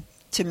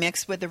 to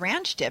mix with the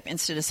ranch dip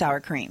instead of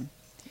sour cream.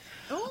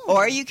 Ooh.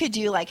 Or you could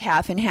do like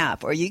half and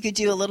half. Or you could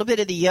do a little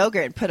bit of the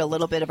yogurt and put a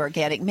little bit of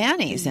organic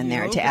mayonnaise in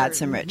there to add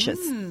some richness.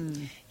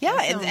 Yeah,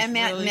 and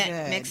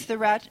mix the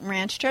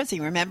ranch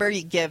dressing. Remember,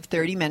 you give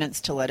 30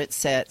 minutes to let it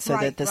sit so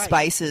that the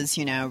spices,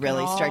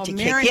 really start to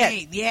kick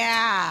in.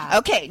 Yeah.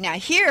 Okay, now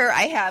here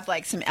I have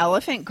like some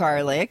elephant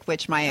garlic,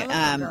 which my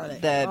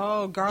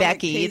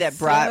Becky that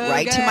brought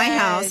right to my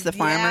house, the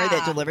farmer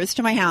that delivers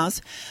to my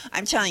house.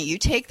 I'm telling you, you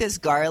take this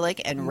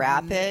garlic and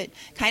wrap it,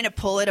 kind of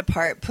pull it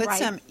apart, put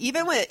some,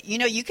 even with,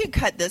 you could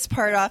cut this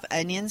part off,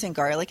 onions and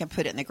garlic, and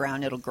put it in the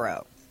ground. It'll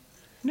grow.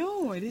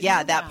 No, I didn't.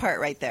 Yeah, that part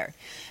right there.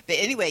 But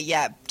anyway,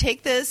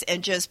 take this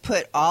and just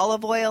put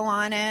olive oil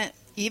on it.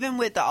 Even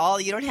with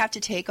you don't have to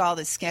take all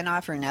the skin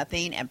off or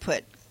nothing, and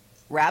put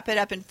wrap it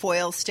up in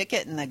foil, stick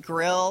it in the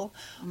grill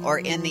or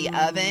in the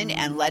oven,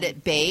 and let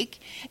it bake.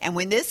 And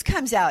when this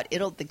comes out,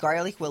 the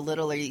garlic will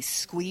literally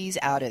squeeze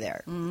out of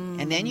there.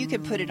 And then you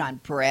can put it on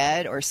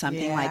bread or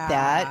something like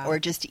that, or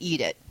just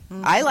eat it.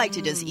 I like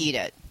to just eat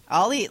it.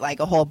 I'll eat like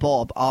a whole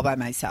bowl all by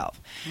myself.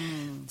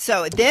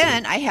 So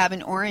then I have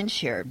an orange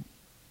here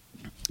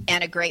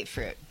and a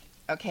grapefruit.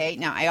 Okay,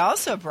 now I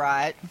also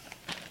brought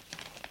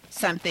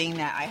something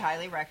that I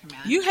highly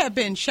recommend. You have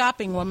been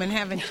shopping, woman,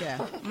 haven't you?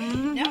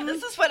 No,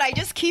 this is what I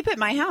just keep at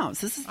my house.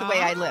 This is the way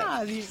I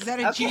live. Is that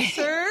a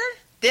juicer?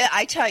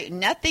 I tell you,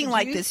 nothing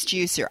like this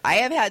juicer. I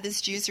have had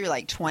this juicer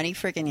like 20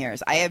 freaking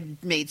years. I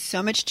have made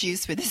so much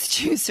juice with this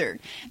juicer.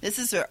 This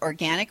is an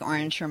organic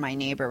orange from my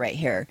neighbor right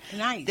here.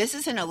 Nice. This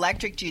is an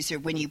electric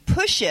juicer. When you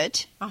push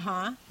it,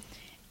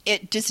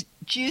 it just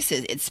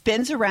juices. It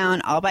spins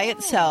around all by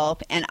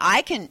itself, and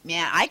I can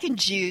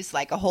juice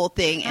like a whole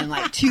thing in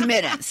like 2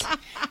 minutes.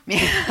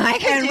 I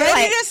can ready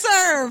like to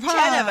serve,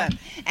 10 of them.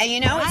 And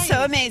you know, it's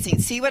so amazing.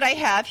 See what I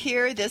have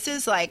here? This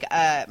is like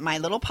my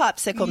little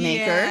popsicle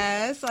maker.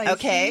 Yes, I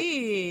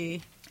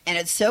see. And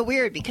it's so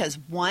weird because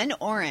 1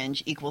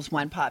 orange equals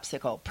 1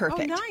 popsicle.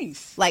 Perfect. Oh,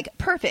 nice. Like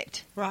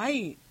perfect.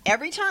 Right.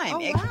 Every time.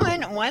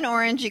 One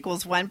orange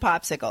equals 1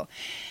 popsicle.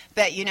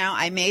 But, you know,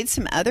 I made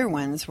some other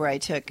ones where I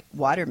took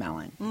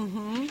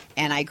watermelon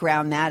and I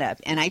ground that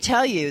up. And I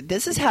tell you,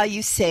 this is how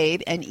you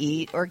save and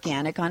eat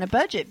organic on a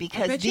budget,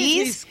 because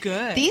these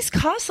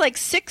cost like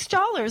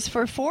 $6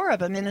 for 4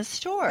 of them in the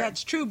store.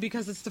 That's true,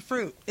 because it's the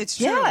fruit. It's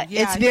true. Yeah,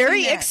 it's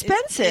very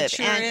expensive. It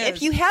sure and is.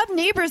 if you have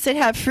neighbors that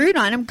have fruit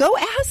on them, go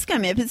ask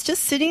them. If it's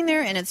just sitting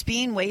there and it's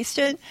being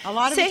wasted, a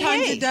lot of say,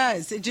 times hey. it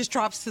does. It just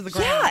drops to the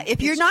ground. Yeah,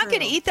 if you're not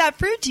going to eat that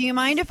fruit, do you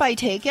mind if I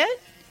take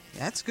it?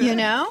 That's good. You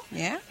know?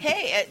 Yeah.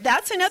 Hey,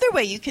 that's another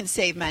way you can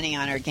save money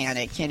on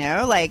organic, you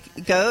know? Like,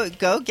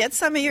 go get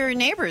some of your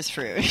neighbor's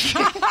fruit.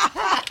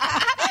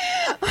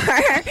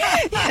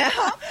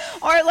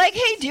 Or like,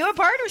 hey, do a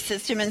barter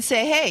system and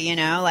say, hey, you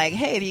know, like,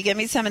 hey, if you give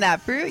me some of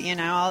that fruit, you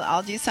know,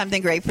 I'll do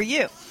something great for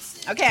you.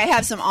 Okay, I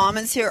have some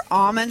almonds here.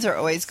 Almonds are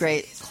always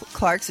great.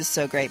 Clark's is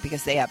so great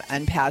because they have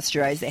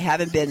unpasteurized. They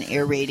haven't been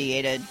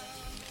irradiated.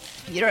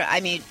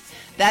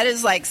 That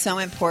is like so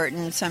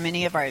important. So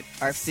many of our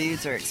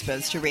foods are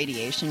exposed to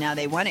radiation now.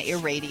 They want to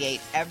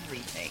irradiate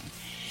everything.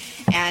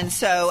 And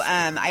so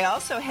I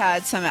also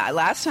had some,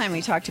 last time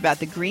we talked about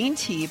the green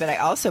tea, but I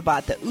also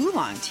bought the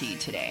oolong tea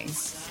today.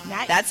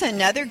 Nice. That's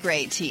another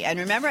great tea. And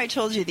remember I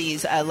told you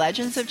these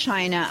Legends of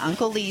China,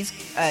 Uncle Lee's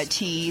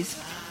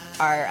teas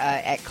are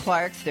at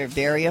Clark's. They're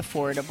very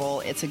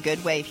affordable. It's a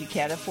good way if you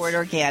can't afford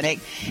organic.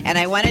 And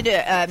I wanted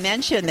to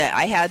mention that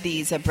I had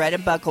these bread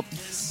and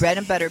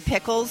butter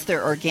pickles.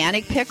 They're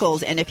organic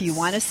pickles. And if you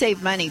want to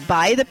save money,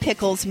 buy the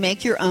pickles,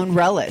 make your own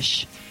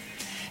relish.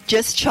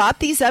 Just chop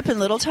these up in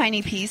little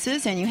tiny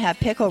pieces and you have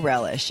pickle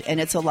relish, and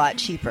it's a lot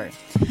cheaper.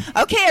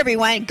 Okay,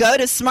 everyone, go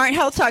to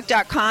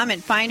smarthealthtalk.com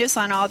and find us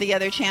on all the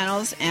other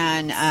channels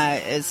and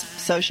is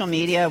social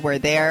media. We're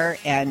there,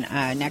 and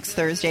next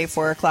Thursday,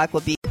 4 o'clock,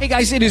 will be... Hey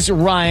guys, it is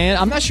Ryan.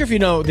 I'm not sure if you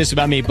know this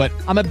about me, but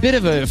I'm a bit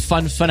of a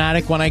fun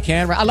fanatic when I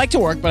can. I like to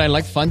work, but I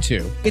like fun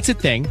too. It's a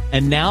thing.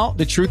 And now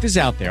the truth is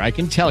out there. I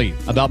can tell you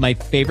about my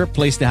favorite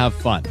place to have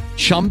fun.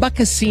 Chumba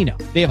Casino.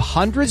 They have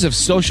hundreds of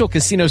social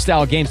casino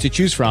style games to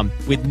choose from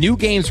with new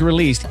games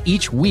released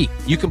each week.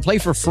 You can play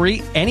for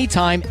free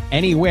anytime,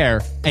 anywhere.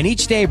 And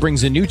each day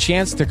brings a new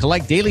chance to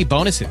collect daily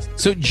bonuses.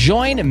 So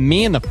join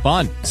me in the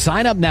fun.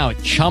 Sign up now at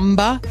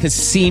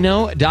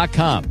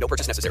ChumbaCasino.com. No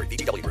purchase necessary.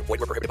 VGW Group. Void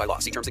where prohibited by law.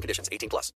 See terms and conditions. 18+.